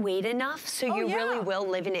 It's lightweight enough, so you really will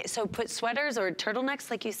live in it. So put sweaters or turtlenecks,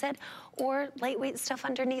 like you said, or lightweight stuff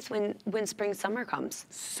underneath when spring, summer comes.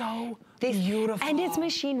 So beautiful. And it's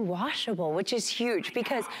machine washable, which is huge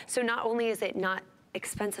because, so not only is it not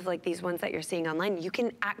expensive like these ones that you're seeing online, you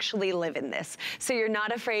can actually live in this. So you're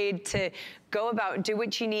not afraid to go about, do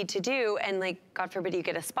what you need to do, and like, God forbid you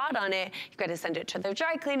get a spot on it, you've got to send it to the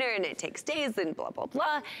dry cleaner and it takes days and blah, blah,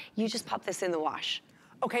 blah. You just pop this in the wash.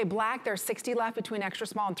 Okay, black, there's 60 left between extra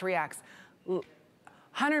small and 3X.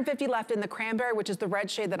 150 left in the cranberry, which is the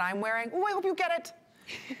red shade that I'm wearing. Oh, I hope you get it.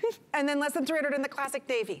 And then less than 300 in the classic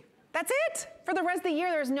navy. That's it for the rest of the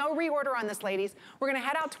year. There's no reorder on this, ladies. We're gonna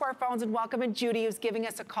head out to our phones and welcome in Judy, who's giving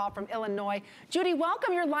us a call from Illinois. Judy,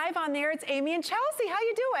 welcome, you're live on there. It's Amy and Chelsea, how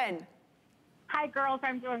you doing? Hi, girls,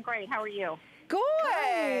 I'm doing great. How are you?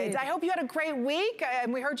 Good. I hope you had a great week,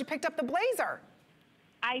 and we heard you picked up the blazer.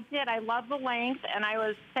 I did. I love the length, and I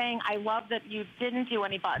was saying I love that you didn't do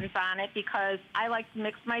any buttons on it because I like to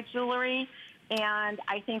mix my jewelry, and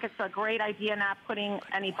I think it's a great idea not putting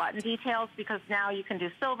any button details because now you can do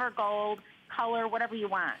silver, gold, color, whatever you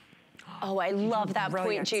want. Oh, I love that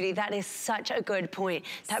point, Judy. That is such a good point.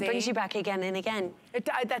 That brings you back again and again.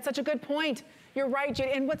 That's such a good point. You're right,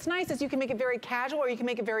 Judy. And what's nice is you can make it very casual or you can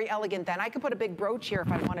make it very elegant then. I could put a big brooch here if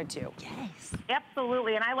I wanted to. Yes.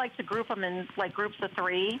 Absolutely, and I like to group them in like groups of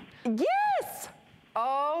 3. Yes!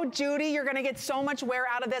 Oh, Judy, you're gonna get so much wear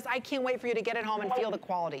out of this. I can't wait for you to get it home and feel the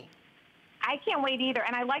quality. I can't wait either.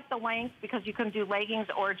 And I like the length because you can do leggings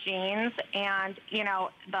or jeans. And, you know,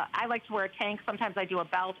 I like to wear a tank. Sometimes I do a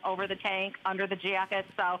belt over the tank, under the jacket.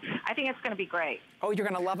 So I think it's going to be great. Oh, you're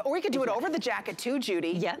going to love it. Or you could do it over the jacket too,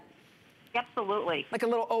 Judy. Yep. Absolutely. Like a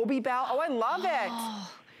little obi belt. Oh, I love it.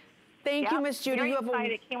 Thank you, Miss Judy. Very you have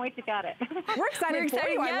excited. Can't wait to get it. We're excited for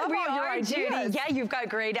you. I love all your ideas. Judy. Yeah, you've got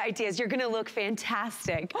great ideas. You're going to look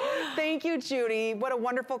fantastic. Thank you, Judy. What a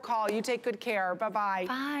wonderful call. You take good care. Bye-bye.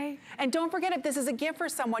 Bye. And don't forget, if this is a gift for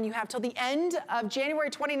someone, you have till the end of January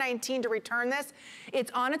 2019 to return this. It's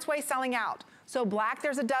on its way selling out. So black,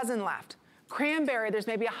 there's a dozen left. Cranberry, there's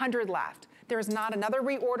maybe 100 left. There's not another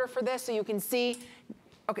reorder for this, so you can see.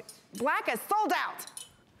 Okay, black is sold out.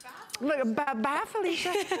 Look, bye,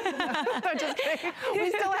 Felicia. Just kidding. We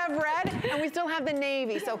still have red and we still have the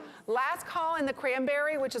navy. So last call in the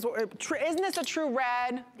cranberry, which is, isn't this a true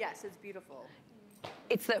red? Yes, it's beautiful.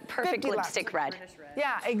 It's the perfect lipstick red. British red.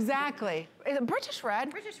 Yeah, exactly. Is it British red?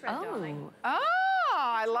 British red, darling. Oh,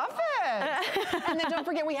 I love it. And then don't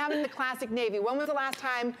forget, we have in the classic navy. When was the last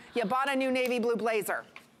time you bought a new navy blue blazer,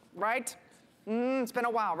 right? It's been a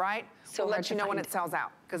while, right? So we'll hard let you to know when find. it sells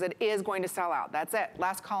out, because it is going to sell out. That's it.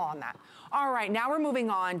 Last call on that. All right, now we're moving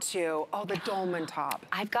on to, the dolman top.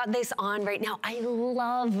 I've got this on right now. I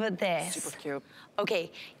love this. Super cute.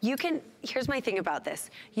 Okay, here's my thing about this.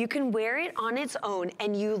 You can wear it on its own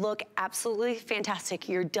and you look absolutely fantastic.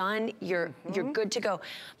 You're done, you're good to go.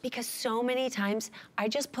 Because so many times I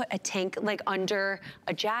just put a tank like under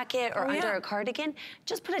a jacket or under a cardigan,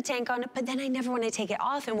 just put a tank on it, but then I never want to take it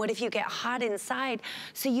off. And what if you get hot inside?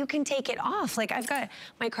 So you can take it off. Like I've got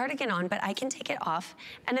my cardigan on, but I can take it off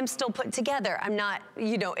and I'm still put together. I'm not,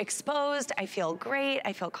 exposed. I feel great.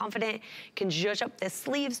 I feel confident. Can zhuzh up the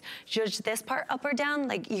sleeves, zhuzh this part up or down.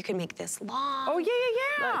 Like you can make this long. Oh,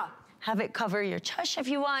 yeah. Look, have it cover your tush if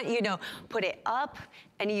you want, put it up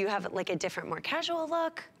and you have like a different, more casual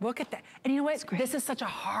look. Look at that. And you know what? This is such a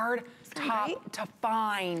hard top to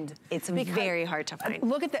find. It's very hard to find.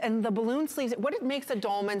 Look at and the balloon sleeves. What it makes a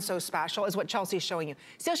dolman so special is what Chelsea's showing you.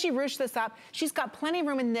 See how she ruched this up? She's got plenty of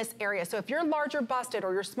room in this area. So if you're larger busted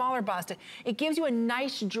or you're smaller busted, it gives you a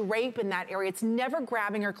nice drape in that area. It's never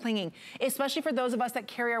grabbing or clinging, especially for those of us that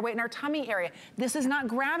carry our weight in our tummy area. This is not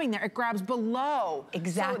grabbing there. It grabs below.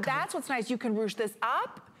 Exactly. So that's what's nice. You can ruche this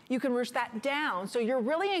up. You can ruche that down. So you're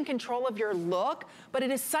really in control of your look, but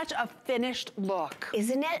it is such a finished look.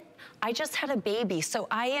 Isn't it? I just had a baby, so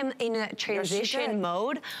I am in a transition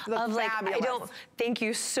mode of like, fabulous. Thank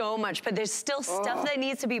you so much, but there's still stuff that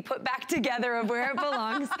needs to be put back together of where it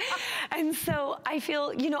belongs. And so I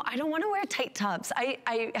feel, I don't want to wear tight tops.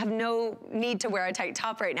 I have no need to wear a tight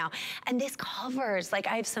top right now. And this covers, like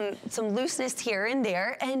I have some looseness here and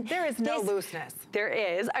there. And there is no looseness. There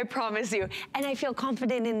is, I promise you. And I feel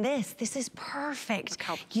confident in this. This is perfect. Look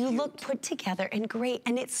how you cute. look put together and great.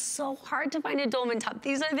 And it's so hard to find a dolman top.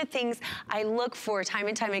 These are the things I look for time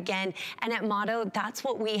and time again. And at Motto, that's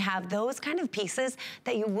what we have. Those kind of pieces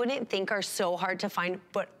that you wouldn't think are so hard to find,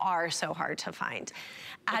 but are so hard to find.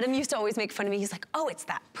 Adam used to always make fun of me. He's like, oh, it's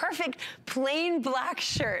that perfect plain black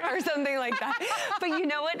shirt or something like that. But you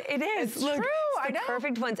know what? It is. It's Look, true. it's the I know.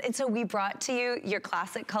 perfect ones. And so we brought to you your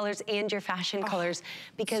classic colors and your fashion colors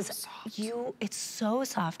because it's so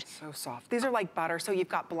soft. So soft. These are like butter. So you've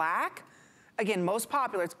got black. Again, most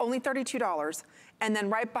popular. It's only $32. And then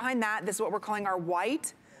right behind that, this is what we're calling our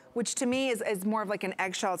white, which to me is more of like an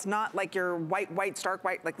eggshell. It's not like your white, stark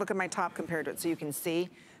white. Like look at my top compared to it so you can see.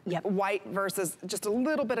 Yep. White versus just a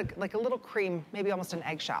little bit of, like a little cream, maybe almost an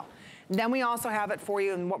eggshell. Then we also have it for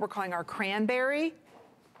you in what we're calling our cranberry.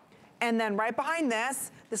 And then right behind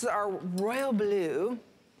this is our royal blue.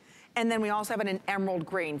 And then we also have it in emerald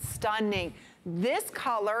green, stunning. This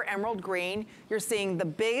color, emerald green, you're seeing the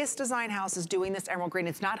biggest design houses doing this emerald green.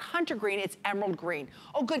 It's not hunter green, it's emerald green.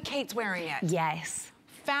 Oh, good, Kate's wearing it. Yes.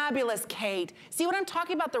 Fabulous, Kate. See what I'm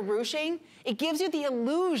talking about, the ruching? It gives you the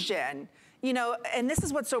illusion, and this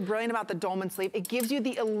is what's so brilliant about the dolman sleeve. It gives you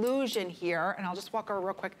the illusion here, and I'll just walk over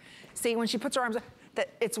real quick. See, when she puts her arms up, that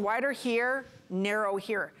it's wider here, narrow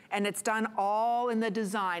here, and it's done all in the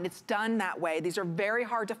design. It's done that way. These are very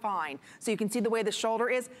hard to find. So you can see the way the shoulder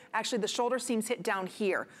is. Actually, the shoulder seams hit down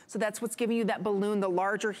here. So that's what's giving you that balloon, the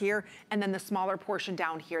larger here, and then the smaller portion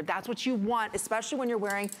down here. That's what you want, especially when you're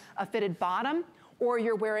wearing a fitted bottom or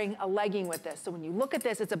you're wearing a legging with this. So when you look at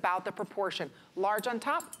this, it's about the proportion. Large on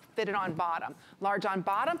top, fitted on bottom. Large on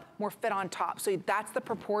bottom, more fit on top. So that's the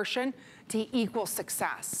proportion to equal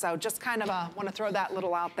success. So just kind of want to throw that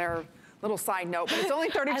little out there, little side note, but it's only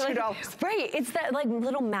 $32. Right, it's that like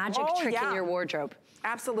little magic trick in your wardrobe.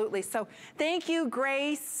 Absolutely. So thank you,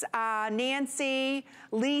 Grace, Nancy,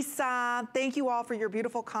 Lisa. Thank you all for your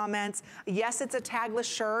beautiful comments. Yes, it's a tagless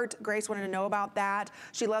shirt. Grace wanted to know about that.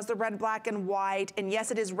 She loves the red, black, and white. And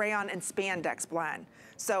yes, it is rayon and spandex blend.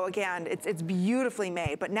 So again, it's beautifully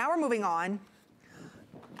made. But now we're moving on.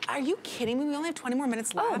 Are you kidding me? We only have 20 more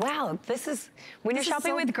minutes left. Oh, wow. This is, when you're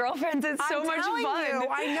shopping with girlfriends, it's so much fun.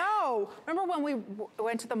 I know. Remember when we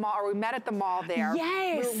went to the mall, or we met at the mall there?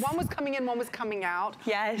 Yes. One was coming in, one was coming out.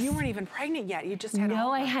 Yes. You weren't even pregnant yet. You just had Oliver.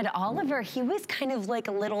 No, I had Oliver. He was kind of like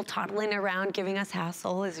a little toddling around, giving us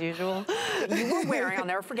hassle as usual. You were wearing, I'll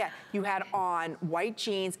never forget, you had on white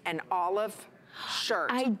jeans and olive shirt.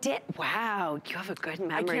 I did. Wow, you have a good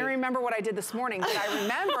memory. I can't remember what I did this morning, but I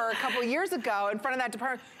remember a couple years ago in front of that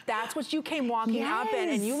department, that's what you came walking up in,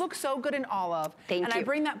 and you look so good in olive. Thank you. And I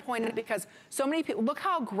bring that point in because so many people, look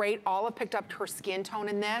how great Olive picked up her skin tone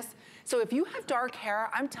in this. So if you have dark hair,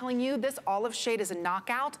 I'm telling you, this olive shade is a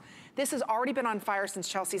knockout. This has already been on fire since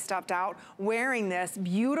Chelsea stepped out, wearing this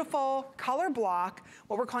beautiful color block,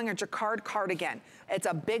 what we're calling a jacquard cardigan. It's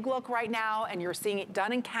a big look right now, and you're seeing it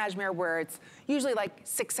done in cashmere where it's usually like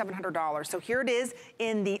 $600, $700. So here it is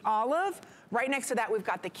in the olive. Right next to that, we've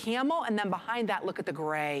got the camel, and then behind that, look at the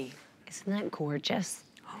gray. Isn't that gorgeous?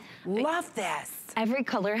 Love this. Every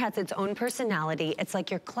color has its own personality. It's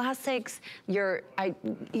like your classics, I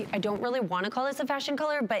don't really want to call this a fashion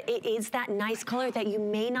color, but it is that nice color that you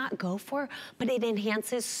may not go for, but it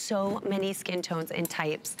enhances so many skin tones and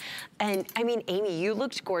types. And I mean, Amy, you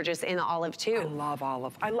looked gorgeous in the olive too. I love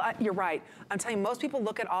olive. You're right. I'm telling you, most people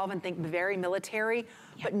look at olive and think very military,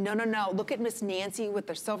 but no, no, no. Look at Miss Nancy with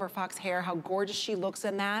the silver fox hair, how gorgeous she looks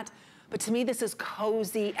in that. But to me, this is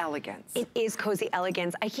cozy elegance. It is cozy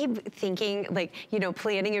elegance. I keep thinking, like, you know,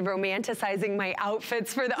 planning and romanticizing my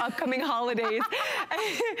outfits for the upcoming holidays,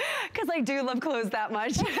 because I do love clothes that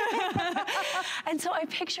much. And so I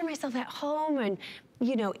picture myself at home and,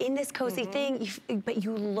 you know, in this cozy thing, but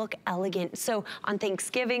you look elegant. So on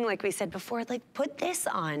Thanksgiving, like we said before, like put this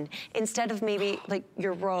on instead of maybe like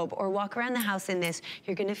your robe, or walk around the house in this.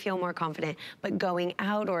 You're gonna feel more confident. But going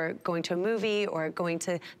out or going to a movie or going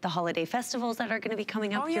to the holiday festivals that are gonna be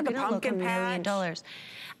coming up, you're gonna look $1 million.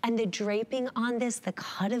 And the draping on this, the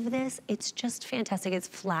cut of this, it's just fantastic. It's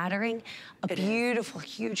flattering, a beautiful,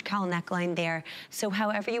 huge cowl neckline there. So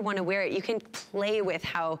however you wanna wear it, you can play with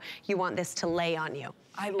how you want this to lay on you.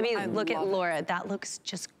 I mean, look at Laura. That looks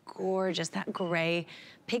just gorgeous. That gray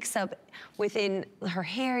picks up within her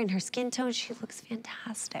hair and her skin tone. She looks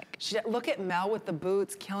fantastic. Look at Mel with the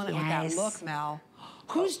boots, killing it with that look, Mel.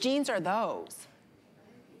 Whose jeans are those?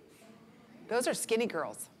 Those are Skinny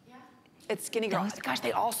Girls. It's Skinny Girls. Gosh,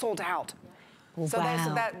 they all sold out. Wow. So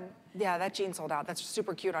that jean sold out. That's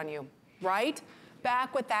super cute on you, right?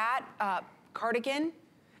 Back with that cardigan.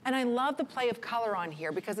 And I love the play of color on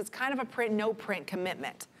here because it's kind of a print, no print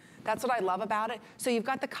commitment. That's what I love about it. So you've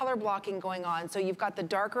got the color blocking going on. So you've got the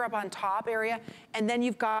darker up on top area, and then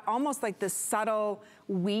you've got almost like this subtle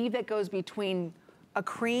weave that goes between a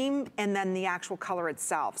cream and then the actual color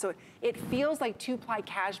itself. So it feels like two-ply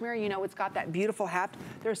cashmere. You know, it's got that beautiful heft.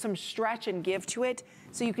 There's some stretch and give to it.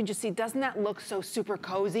 So you can just see, doesn't that look so super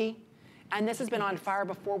cozy? And this has been on fire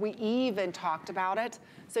before we even talked about it.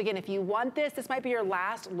 So again, if you want this, this might be your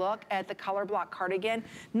last look at the color block cardigan.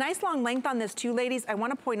 Nice long length on this too, ladies. I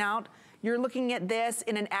wanna point out, you're looking at this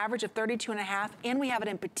in an average of 32.5, and we have it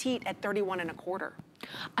in petite at 31.25.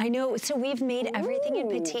 I know, so we've made everything in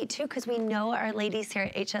petite too, because we know our ladies here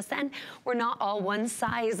at HSN, we're not all one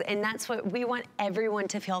size, and that's what we want everyone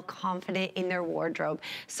to feel confident in their wardrobe.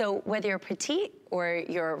 So whether you're petite or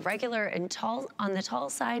you're regular and tall, on the tall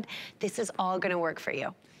side, this is all gonna work for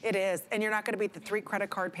you. It is, and you're not gonna beat the 3 credit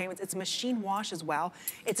card payments. It's machine wash as well.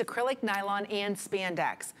 It's acrylic, nylon, and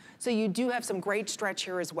spandex. So you do have some great stretch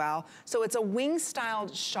here as well. So it's a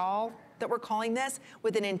wing-styled shawl that we're calling this,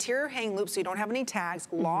 with an interior hang loop so you don't have any tags,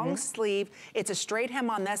 long sleeve. It's a straight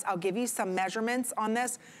hem on this. I'll give you some measurements on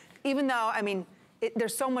this. Even though, I mean,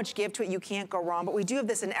 there's so much give to it, you can't go wrong, but we do have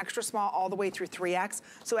this in extra small all the way through 3X.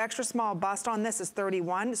 So extra small bust on this is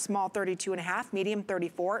 31, small 32.5, medium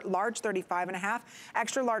 34, large 35.5,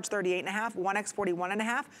 extra large 38.5, 1X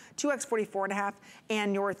 41.5, 2X 44.5,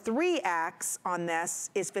 and your 3X on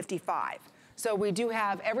this is 55. So we do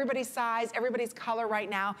have everybody's size, everybody's color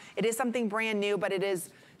right now. It is something brand new, but it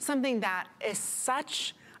is something that is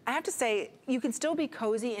such I have to say, you can still be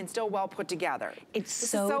cozy and still well put together. It's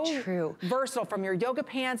so true. Versatile, from your yoga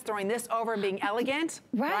pants, throwing this over and being elegant,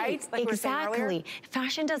 right? Like exactly.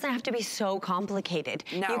 Fashion doesn't have to be so complicated.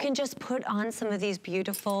 No. You can just put on some of these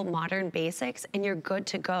beautiful modern basics and you're good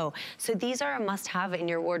to go. So these are a must-have in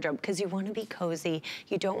your wardrobe because you want to be cozy.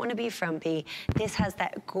 You don't want to be frumpy. This has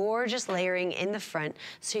that gorgeous layering in the front,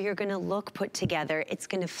 so you're going to look put together. It's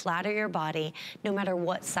going to flatter your body no matter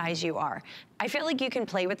what size you are. I feel like you can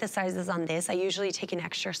play with the sizes on this. I usually take an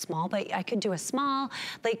extra small, but I could do a small,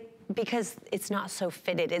 like, because it's not so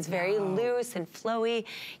fitted. It's very loose and flowy.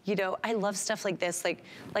 You know, I love stuff like this. Like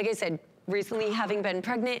I said, recently having been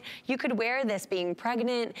pregnant, you could wear this being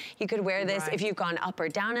pregnant. You could wear this if you've gone up or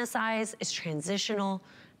down a size. It's transitional.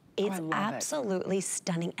 It's absolutely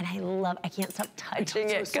stunning, and I can't stop touching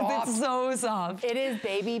it because it's so soft. It is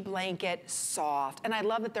baby blanket soft, and I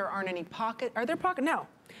love that there aren't any pockets. Are there pockets? No.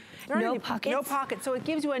 No pockets? No pockets, so it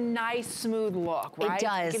gives you a nice, smooth look, right? It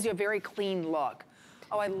does. It gives you a very clean look.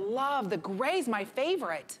 Oh, I love the gray's my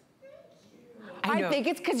favorite. I think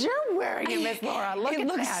it's because you're wearing it, Miss Laura. Look at that. It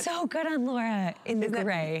looks so good on Laura in the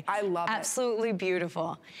gray. I love it. Absolutely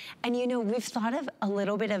beautiful. And you know, we've thought of a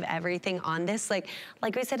little bit of everything on this. Like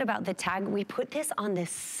we said about the tag, we put this on this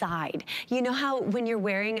side. You know how when you're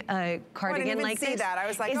wearing a cardigan like this? I didn't even see that. I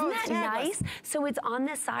was like, isn't oh, that it's tagless. nice? So it's on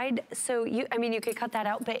this side. So you could cut that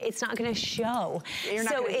out, but it's not going to show.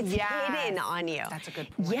 So it's hidden on you. That's a good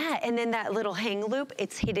point. Yeah, and then that little hang loop,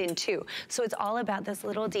 it's hidden too. So it's all about those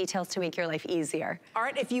little details to make your life easier. All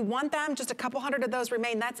right, if you want them, just a couple hundred of those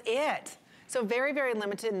remain. That's it. So very, very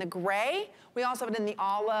limited in the gray. We also have it in the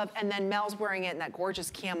olive, and then Mel's wearing it in that gorgeous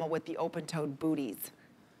camel with the open-toed booties.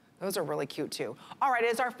 Those are really cute too. All right,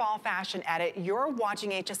 it is our fall fashion edit. You're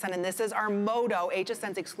watching HSN, and this is our Moto,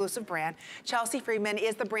 HSN's exclusive brand. Chelsea Friedman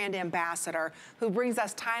is the brand ambassador who brings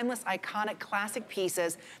us timeless, iconic, classic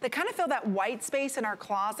pieces that kind of fill that white space in our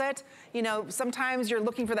closet. You know, sometimes you're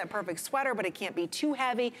looking for that perfect sweater, but it can't be too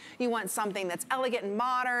heavy. You want something that's elegant and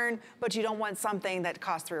modern, but you don't want something that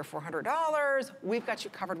costs $300 or $400. We've got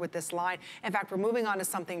you covered with this line. In fact, we're moving on to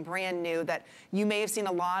something brand new that you may have seen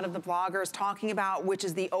a lot of the vloggers talking about, which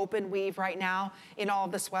is the open weave right now in all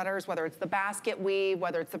of the sweaters, whether it's the basket weave,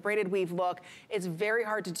 whether it's the braided weave look. It's very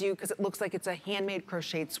hard to do because it looks like it's a handmade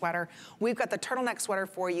crocheted sweater. We've got the turtleneck sweater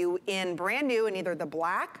for you in brand new in either the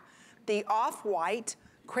black, the off-white,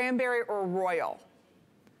 cranberry, or royal.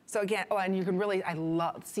 So again, oh, and you can really,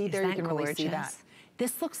 see there, you can really see that.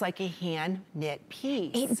 This looks like a hand knit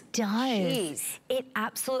piece. It does. Jeez. It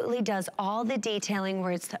absolutely does. All the detailing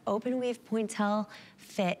where it's the open weave pointelle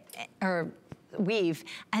fit, or weave,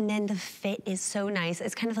 and then the fit is so nice.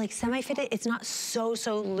 It's kind of like semi-fitted. It's not so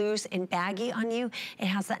loose and baggy on you. It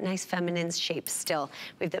has that nice feminine shape still.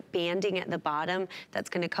 We have the banding at the bottom that's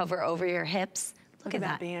gonna cover over your hips. Look at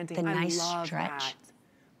that banding. The nice stretch.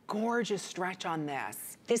 Gorgeous stretch on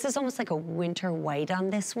this. This is almost like a winter white on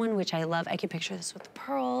this one, which I love. I can picture this with the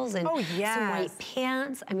pearls and some white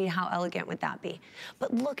pants. I mean, how elegant would that be?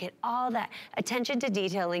 But look at all that attention to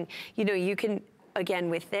detailing. You know, you can, again,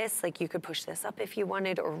 with this, like you could push this up if you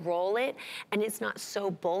wanted or roll it, and it's not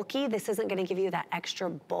so bulky. This isn't gonna give you that extra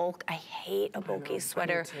bulk. I hate a bulky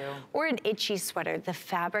sweater or an itchy sweater. The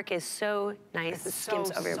fabric is so nice. It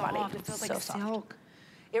skims over your body. It feels like silk.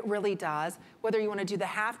 It really does. Whether you wanna do the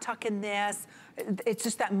half tuck in this, it's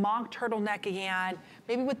just that mock turtleneck again.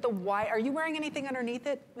 Maybe with the white. Are you wearing anything underneath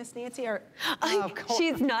it, Miss Nancy? Or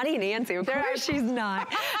she's naughty Nancy. Of course she's not.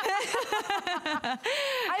 I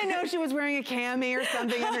didn't know she was wearing a cami or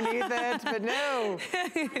something underneath it, but no.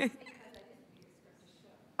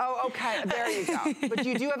 Oh, okay. There you go. But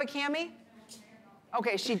you do have a cami?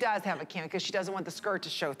 Okay, she does have a cami because she doesn't want the skirt to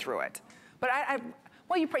show through it. But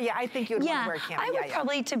well, I think you would want to wear a cami. I would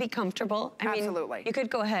probably to be comfortable. I mean, you could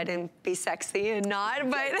go ahead and be sexy and not,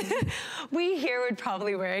 but we here would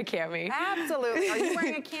probably wear a cami. Absolutely. Are you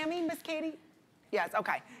wearing a cami, Miss Katie? Yes,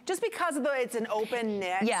 okay. Just because of it's an open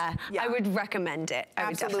knit. Yeah, I would recommend it. I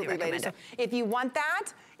would definitely recommend it. If you want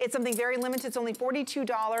that, it's something very limited. It's only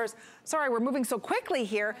 $42. Sorry, we're moving so quickly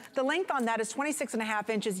here. The length on that is 26.5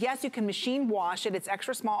 inches. Yes, you can machine wash it. It's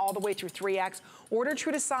extra small all the way through 3X. Order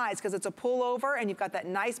true to size because it's a pullover and you've got that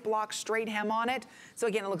nice block straight hem on it. So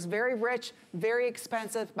again, it looks very rich, very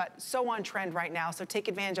expensive, but so on trend right now. So take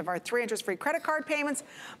advantage of our 3 interest-free credit card payments.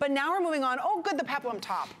 But now we're moving on. Oh, good, the peplum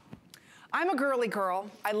top. I'm a girly girl.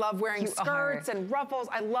 I love wearing skirts and ruffles.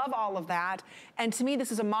 I love all of that. And to me, this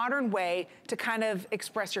is a modern way to kind of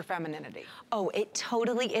express your femininity. Oh, it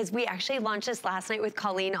totally is. We actually launched this last night with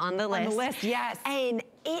Colleen on the list. On the list, yes. And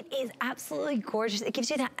it is absolutely gorgeous. It gives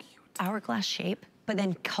you that hourglass shape, but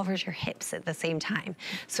then covers your hips at the same time.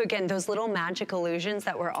 So again, those little magic illusions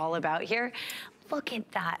that we're all about here. Look at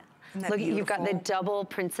that. Look, you've got the double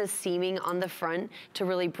princess seaming on the front to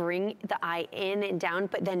really bring the eye in and down,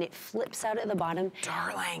 but then it flips out at the bottom.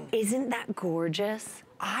 Darling. Isn't that gorgeous?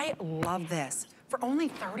 I love this. For only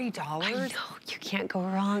 $30. I know, you can't go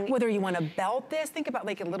wrong. Whether you want to belt this, think about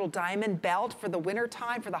like a little diamond belt for the winter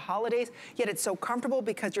time, for the holidays, yet it's so comfortable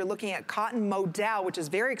because you're looking at cotton modal, which is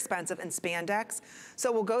very expensive, and spandex.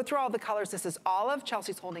 So we'll go through all the colors. This is olive,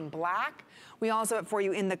 Chelsea's holding black. We also have it for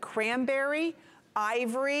you in the cranberry,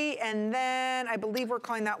 ivory, and then I believe we're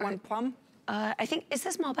calling that one plum. I think, is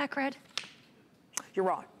this Malbec red? You're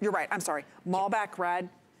wrong, you're right, I'm sorry. Malbec red.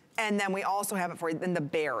 And then we also have it for you in the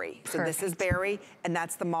berry. So this is berry, and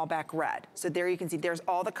that's the Malbec red. So there you can see, there's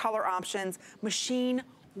all the color options. Machine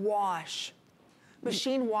wash.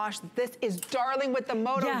 Machine wash. This is darling with the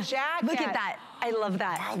moto jacket. Look at that. I love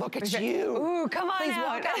that. Wow, look at you. Ooh, come on Please out.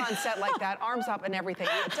 walk out on set like that, arms up and everything.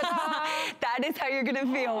 That is how you're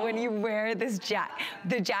gonna feel when you wear this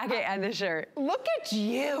the jacket and the shirt. Look at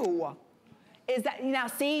you. Is that, now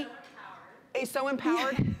see, it's so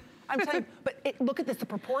empowered. I'm telling you, but look at this, the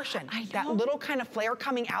proportion. I know. That little kind of flare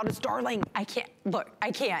coming out is darling. I can't, look,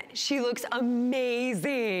 I can't. She looks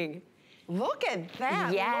amazing. Look at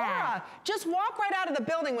that, Laura. Just walk right out of the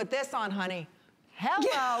building with this on, honey.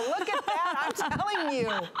 Hello, look at that, I'm telling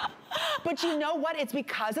you. But you know what? It's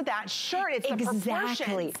because of that shirt. It's the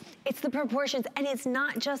proportions. It's the proportions, and it's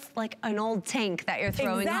not just like an old tank that you're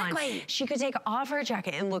throwing on. She could take off her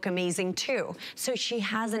jacket and look amazing too. So she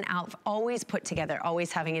has an outfit always put together,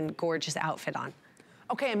 always having a gorgeous outfit on.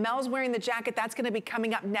 Okay, and Mel's wearing the jacket. That's gonna be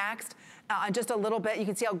coming up next in just a little bit. You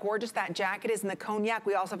can see how gorgeous that jacket is in the cognac.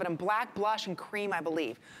 We also have it in black, blush, and cream, I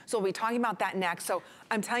believe. So we'll be talking about that next. So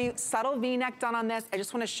I'm telling you, subtle V-neck done on this. I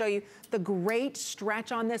just wanna show you the great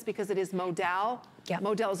stretch on this because it is modal. Yep.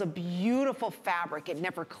 Modal is a beautiful fabric. It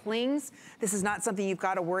never clings. This is not something you've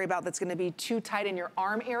got to worry about that's going to be too tight in your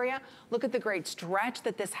arm area. Look at the great stretch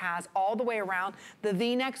that this has all the way around. The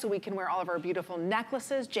V-neck, so we can wear all of our beautiful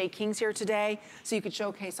necklaces. Jay King's here today, so you could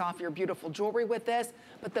showcase off your beautiful jewelry with this.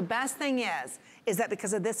 But the best thing is that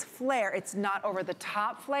because of this flare, it's not over the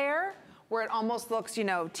top flare, where it almost looks, you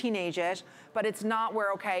know, teenage-ish, but it's not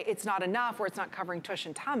where, okay, it's not enough, where it's not covering tush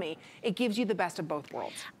and tummy. It gives you the best of both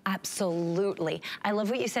worlds. Absolutely. I love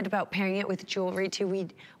what you said about pairing it with jewelry too.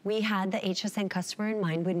 We had the HSN customer in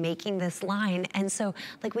mind when making this line, and so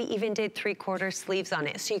like we even did 3/4 sleeves on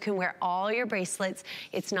it, so you can wear all your bracelets.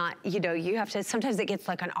 It's not, you know, you have to, sometimes it gets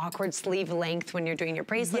like an awkward sleeve length when you're doing your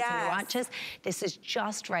bracelets and your watches. This is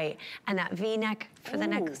just right. And that V-neck for the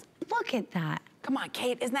necklace, look at that. Come on,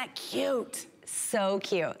 Kate, isn't that cute? So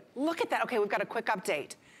cute. Look at that. Okay, we've got a quick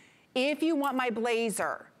update. If you want my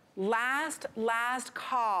blazer, last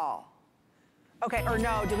call. Okay, or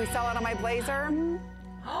no, did we sell out on my blazer?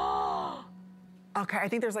 Okay, I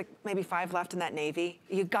think there's like maybe 5 left in that navy.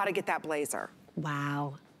 You gotta get that blazer.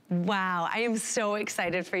 Wow. Wow, I am so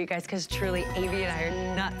excited for you guys because truly, Avi and I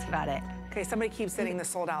are nuts about it. Okay, somebody keeps hitting the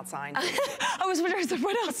sold out sign. I was wondering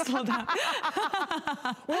what else sold out.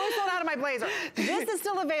 We're only sold out of my blazer. This is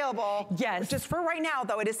still available. Yes. Just for right now,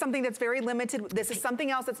 though, it is something that's very limited. This is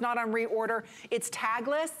something else that's not on reorder. It's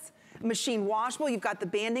tagless, machine washable. You've got the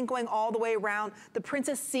banding going all the way around. The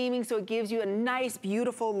princess seaming, so it gives you a nice,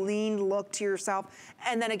 beautiful, lean look to yourself.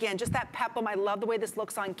 And then again, just that peplum. I love the way this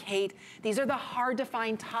looks on Kate. These are the hard to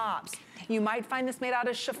find tops. You might find this made out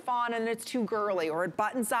of chiffon and it's too girly, or it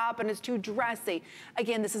buttons up and it's too dressy.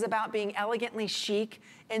 Again, this is about being elegantly chic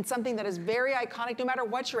and something that is very iconic no matter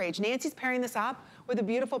what your age. Nancy's pairing this up with a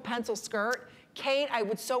beautiful pencil skirt. Kate, I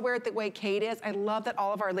would so wear it the way Kate is. I love that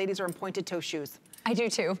all of our ladies are in pointed toe shoes. I do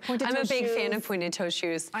too. I'm a big fan of pointed toe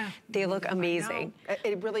shoes. They look amazing.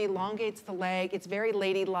 It really elongates the leg. It's very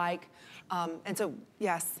ladylike. And so,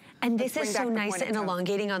 yes. And this is so nice and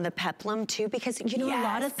elongating on the peplum too, because you know, a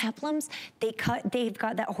lot of peplums, they've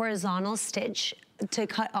got that horizontal stitch to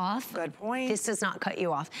cut off. Good point. This does not cut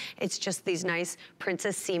you off. It's just these nice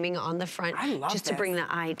princess seaming on the front. I love just to bring the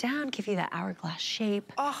eye down, give you that hourglass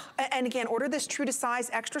shape. Oh, and again, order this true to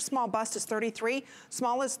size. Extra small bust is 33,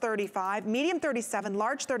 small is 35, medium 37,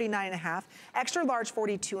 large 39.5, extra large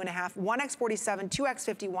 42.5, 1X 47, 2X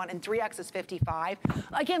 51, and 3X is 55.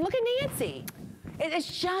 Again, look at Nancy.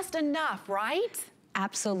 It's just enough, right?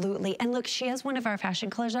 Absolutely. And look, she has one of our fashion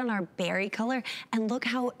colors on, our berry color, and look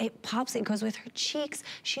how it pops. It goes with her cheeks.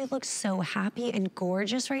 She looks so happy and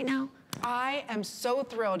gorgeous right now. I am so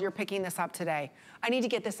thrilled you're picking this up today. I need to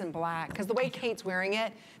get this in black because the way Kate's wearing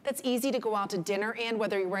it, that's easy to go out to dinner in,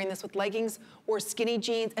 whether you're wearing this with leggings or skinny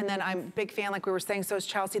jeans. And then I'm a big fan, like we were saying, so is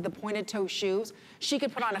Chelsea, the pointed toe shoes. She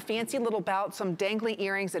could put on a fancy little belt, some dangly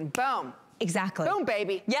earrings, and boom. Exactly. Boom,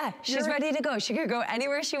 baby. Yeah, she's ready to go. She could go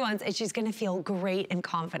anywhere she wants and she's gonna feel great and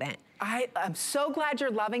confident. I'm so glad you're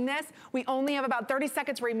loving this. We only have about 30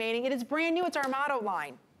 seconds remaining. It is brand new, it's our motto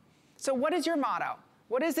line. So what is your motto?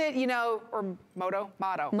 What is it, you know, or motto?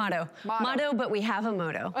 Motto. Motto. Motto, but we have a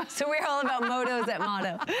motto. So we're all about mottos at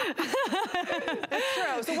Motto. That's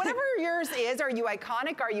true. So whatever yours is, are you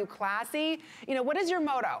iconic? Are you classy? You know, what is your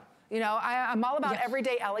motto? You know, I'm all about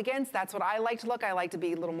everyday elegance. That's what I like to look. I like to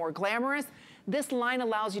be a little more glamorous. This line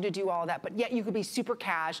allows you to do all of that, but yet you could be super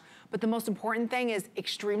cash. But the most important thing is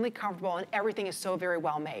extremely comfortable and everything is so very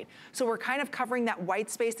well made. So we're kind of covering that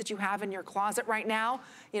white space that you have in your closet right now.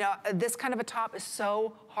 You know, this kind of a top is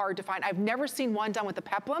so hard to find. I've never seen one done with a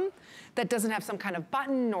peplum that doesn't have some kind of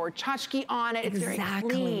button or tchotchke on it. It's very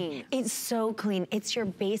clean. It's so clean. It's your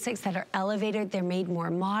basics that are elevated. They're made more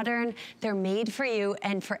modern. They're made for you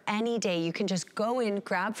and for any day. You can just go in,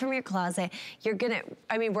 grab from your closet. You're gonna,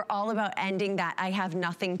 I mean, we're all about ending that I have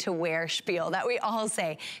nothing to wear spiel that we all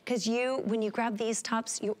say. Because when you grab these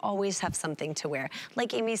tops, you always have something to wear.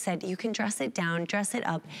 Like Amy said, you can dress it down, dress it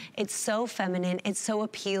up. It's so feminine. It's so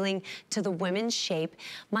appealing to the women's shape.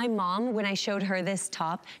 My mom, when I showed her this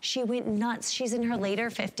top, she went nuts. She's in her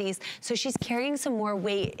later 50s, so she's carrying some more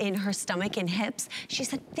weight in her stomach and hips. She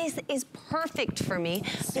said, this is perfect for me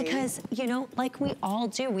because, you know, like we all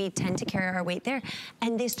do, we tend to carry our weight there.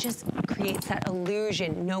 And this just creates that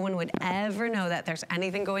illusion. No one would ever know that there's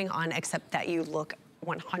anything going on except that you look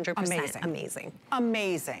 100% amazing.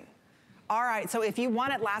 Amazing. All right, so if you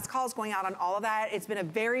want it, last call is going out on all of that. It's been a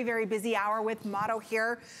very, very busy hour with Motto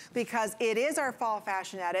here because it is our fall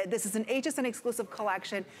fashion edit. This is an HSN exclusive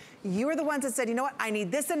collection. You are the ones that said, you know what, I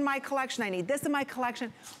need this in my collection, I need this in my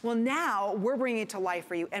collection. Well, now we're bringing it to life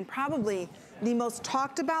for you, and probably the most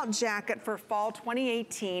talked about jacket for fall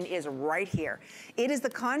 2018 is right here. It is the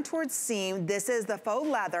contoured seam. This is the faux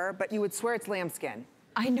leather, but you would swear it's lambskin.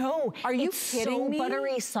 I know. Are you kidding me? It's so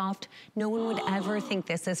buttery soft. No one would ever think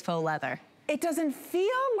this is faux leather. It doesn't feel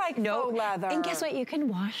like faux leather. And guess what? You can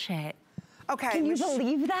wash it. Okay. Can you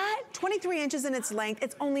believe that? 23 inches in its length.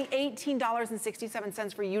 It's only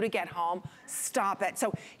 $18.67 for you to get home. Stop it.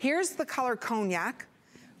 So here's the color cognac.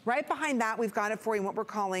 Right behind that, we've got it for you, what we're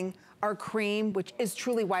calling our cream, which is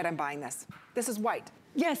truly white. I'm buying this. This is white.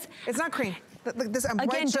 Yes. It's not cream. This,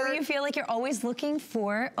 again, don't you feel like you're always looking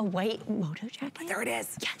for a white moto jacket? There it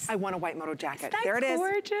is. Yes. I want a white moto jacket. There it is.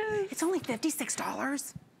 Gorgeous. It's only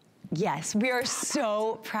 $56. Yes, we are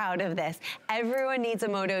so proud of this. Everyone needs a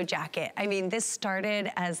moto jacket. I mean, this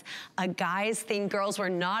started as a guy's thing. Girls were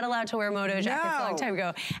not allowed to wear moto jackets a long time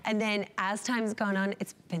ago. And then as time's gone on,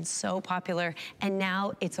 it's been so popular. And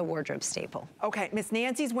now it's a wardrobe staple. Okay, Miss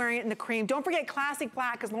Nancy's wearing it in the cream. Don't forget classic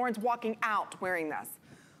black, because Lauren's walking out wearing this.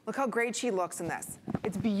 Look how great she looks in this.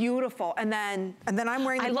 It's beautiful. And then I'm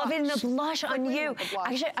wearing the blush. I love it in the blush on you.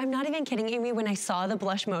 Actually, I'm not even kidding, Amy. When I saw the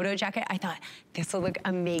blush moto jacket, I thought, this will look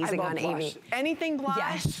amazing on Amy. Anything blush.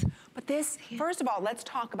 Yes. But this, first of all, let's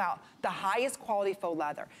talk about the highest quality faux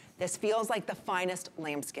leather. This feels like the finest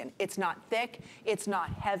lambskin. It's not thick, it's not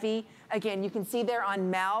heavy. Again, you can see there on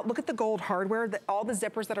Mel, look at the gold hardware, all the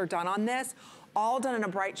zippers that are done on this, all done in a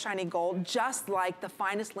bright, shiny gold, just like the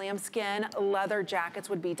finest lambskin leather jackets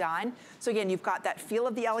would be done. So again, you've got that feel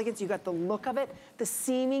of the elegance, you've got the look of it. The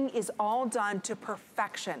seaming is all done to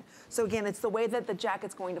perfection. So again, it's the way that the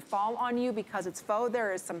jacket's going to fall on you because it's faux,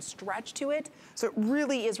 there is some stretch to it. So it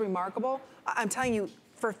really is remarkable. I'm telling you,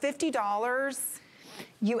 for $50,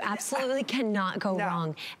 you absolutely cannot go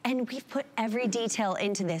wrong. And we've put every detail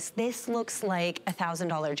into this. This looks like a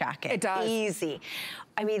 $1,000 jacket. It does. Easy.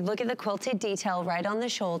 I mean, look at the quilted detail right on the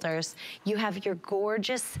shoulders. You have your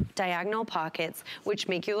gorgeous diagonal pockets, which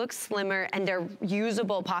make you look slimmer, and they're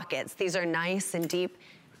usable pockets. These are nice and deep.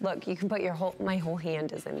 Look, you can put my whole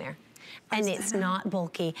hand is in there. And it's not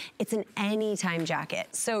bulky. It's an anytime jacket.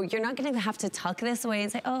 So you're not gonna have to tuck this away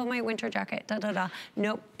and say, oh, my winter jacket, da, da, da.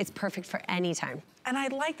 Nope, it's perfect for any time. And I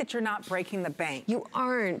like that you're not breaking the bank. You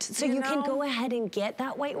aren't. So you can go ahead and get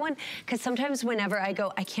that white one. Because sometimes whenever I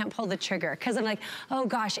go, I can't pull the trigger. Because I'm like, oh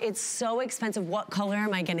gosh, it's so expensive. What color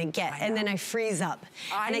am I gonna get? And then I freeze up.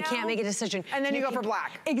 And I can't make a decision. And then you go for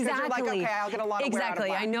black. Exactly. You're like, okay, I'll get a lot of wear out of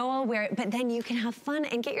black. I know I'll wear it. But then you can have fun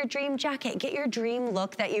and get your dream jacket. Get your dream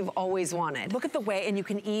look that you've always wanted. Look at the way, and you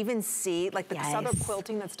can even see like the other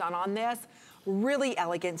quilting that's done on this. Really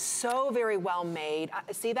elegant, so very well made.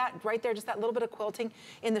 See that right there, just that little bit of quilting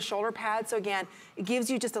in the shoulder pad. So again, it gives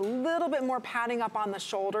you just a little bit more padding up on the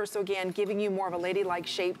shoulder. So again, giving you more of a ladylike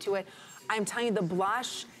shape to it. I'm telling you, the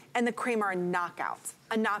blush and the cream are a knockout,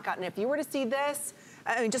 a knockout. And if you were to see this,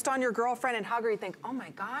 I mean, just on your girlfriend and hug her, you think, oh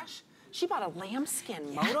my gosh, she bought a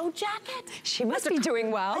lambskin moto jacket? She must be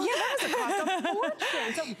doing well. Yeah, that must have cost a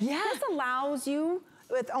fortune. So this allows you,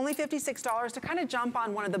 with only $56, to kind of jump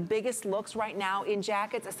on one of the biggest looks right now in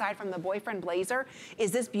jackets, aside from the boyfriend blazer,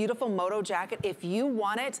 is this beautiful moto jacket. If you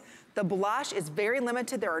want it, the blush is very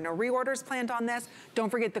limited. There are no reorders planned on this. Don't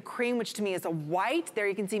forget the cream, which to me is a white. There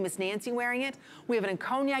you can see Miss Nancy wearing it. We have it in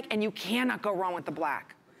cognac, and you cannot go wrong with the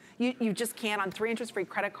black. You just can't, on 3 interest-free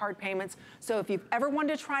credit card payments. So if you've ever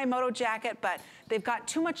wanted to try a moto jacket, but they've got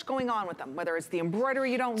too much going on with them, whether it's the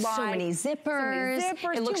embroidery you don't like. So many zippers.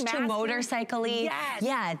 It looks too motorcycle-y. Yes.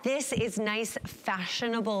 Yeah, this is nice,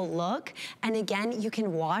 fashionable look. And again, you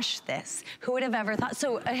can wash this. Who would have ever thought?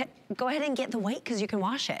 So go ahead and get the white because you can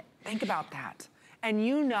wash it. Think about that. And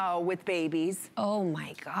you know, with babies. Oh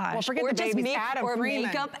my gosh. Well, forget the babies, Adam Freeman.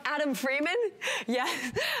 Makeup, Adam Freeman?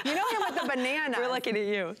 Yes. You know him with the banana. We're looking at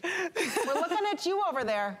you. We're looking at you over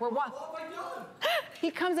there.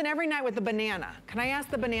 He comes in every night with the banana. Can I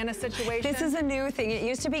ask the banana situation? This is a new thing. It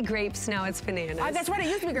used to be grapes, now it's bananas. That's right, it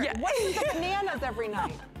used to be grapes. Yeah. What is the bananas every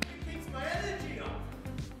night? It keeps my energy up.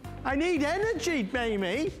 I need energy,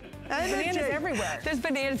 baby. Bananas everywhere. There's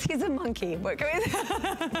bananas. He's a monkey. What can we...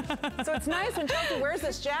 So it's nice when Chelsea wears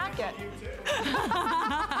this jacket.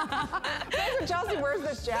 Nice when Chelsea wears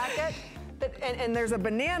this jacket, and there's a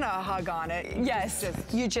banana hug on it. Yes.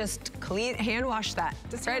 You just clean, hand wash that.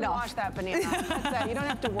 Just right off. wash that banana. That's it. You don't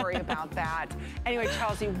have to worry about that. Anyway,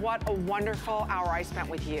 Chelsea, what a wonderful hour I spent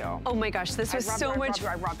with you. Oh my gosh, this was so much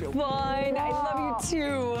fun. I love you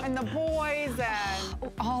too. And the boys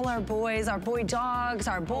and all our boys, our boy dogs,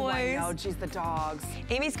 our boys. Oh, I know, geez, the dogs.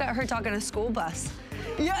 Amy's got her dog on a school bus.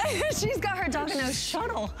 Yeah, she's got her dog in a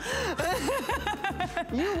shuttle.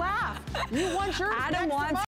 You laugh. You want yours. Adam wants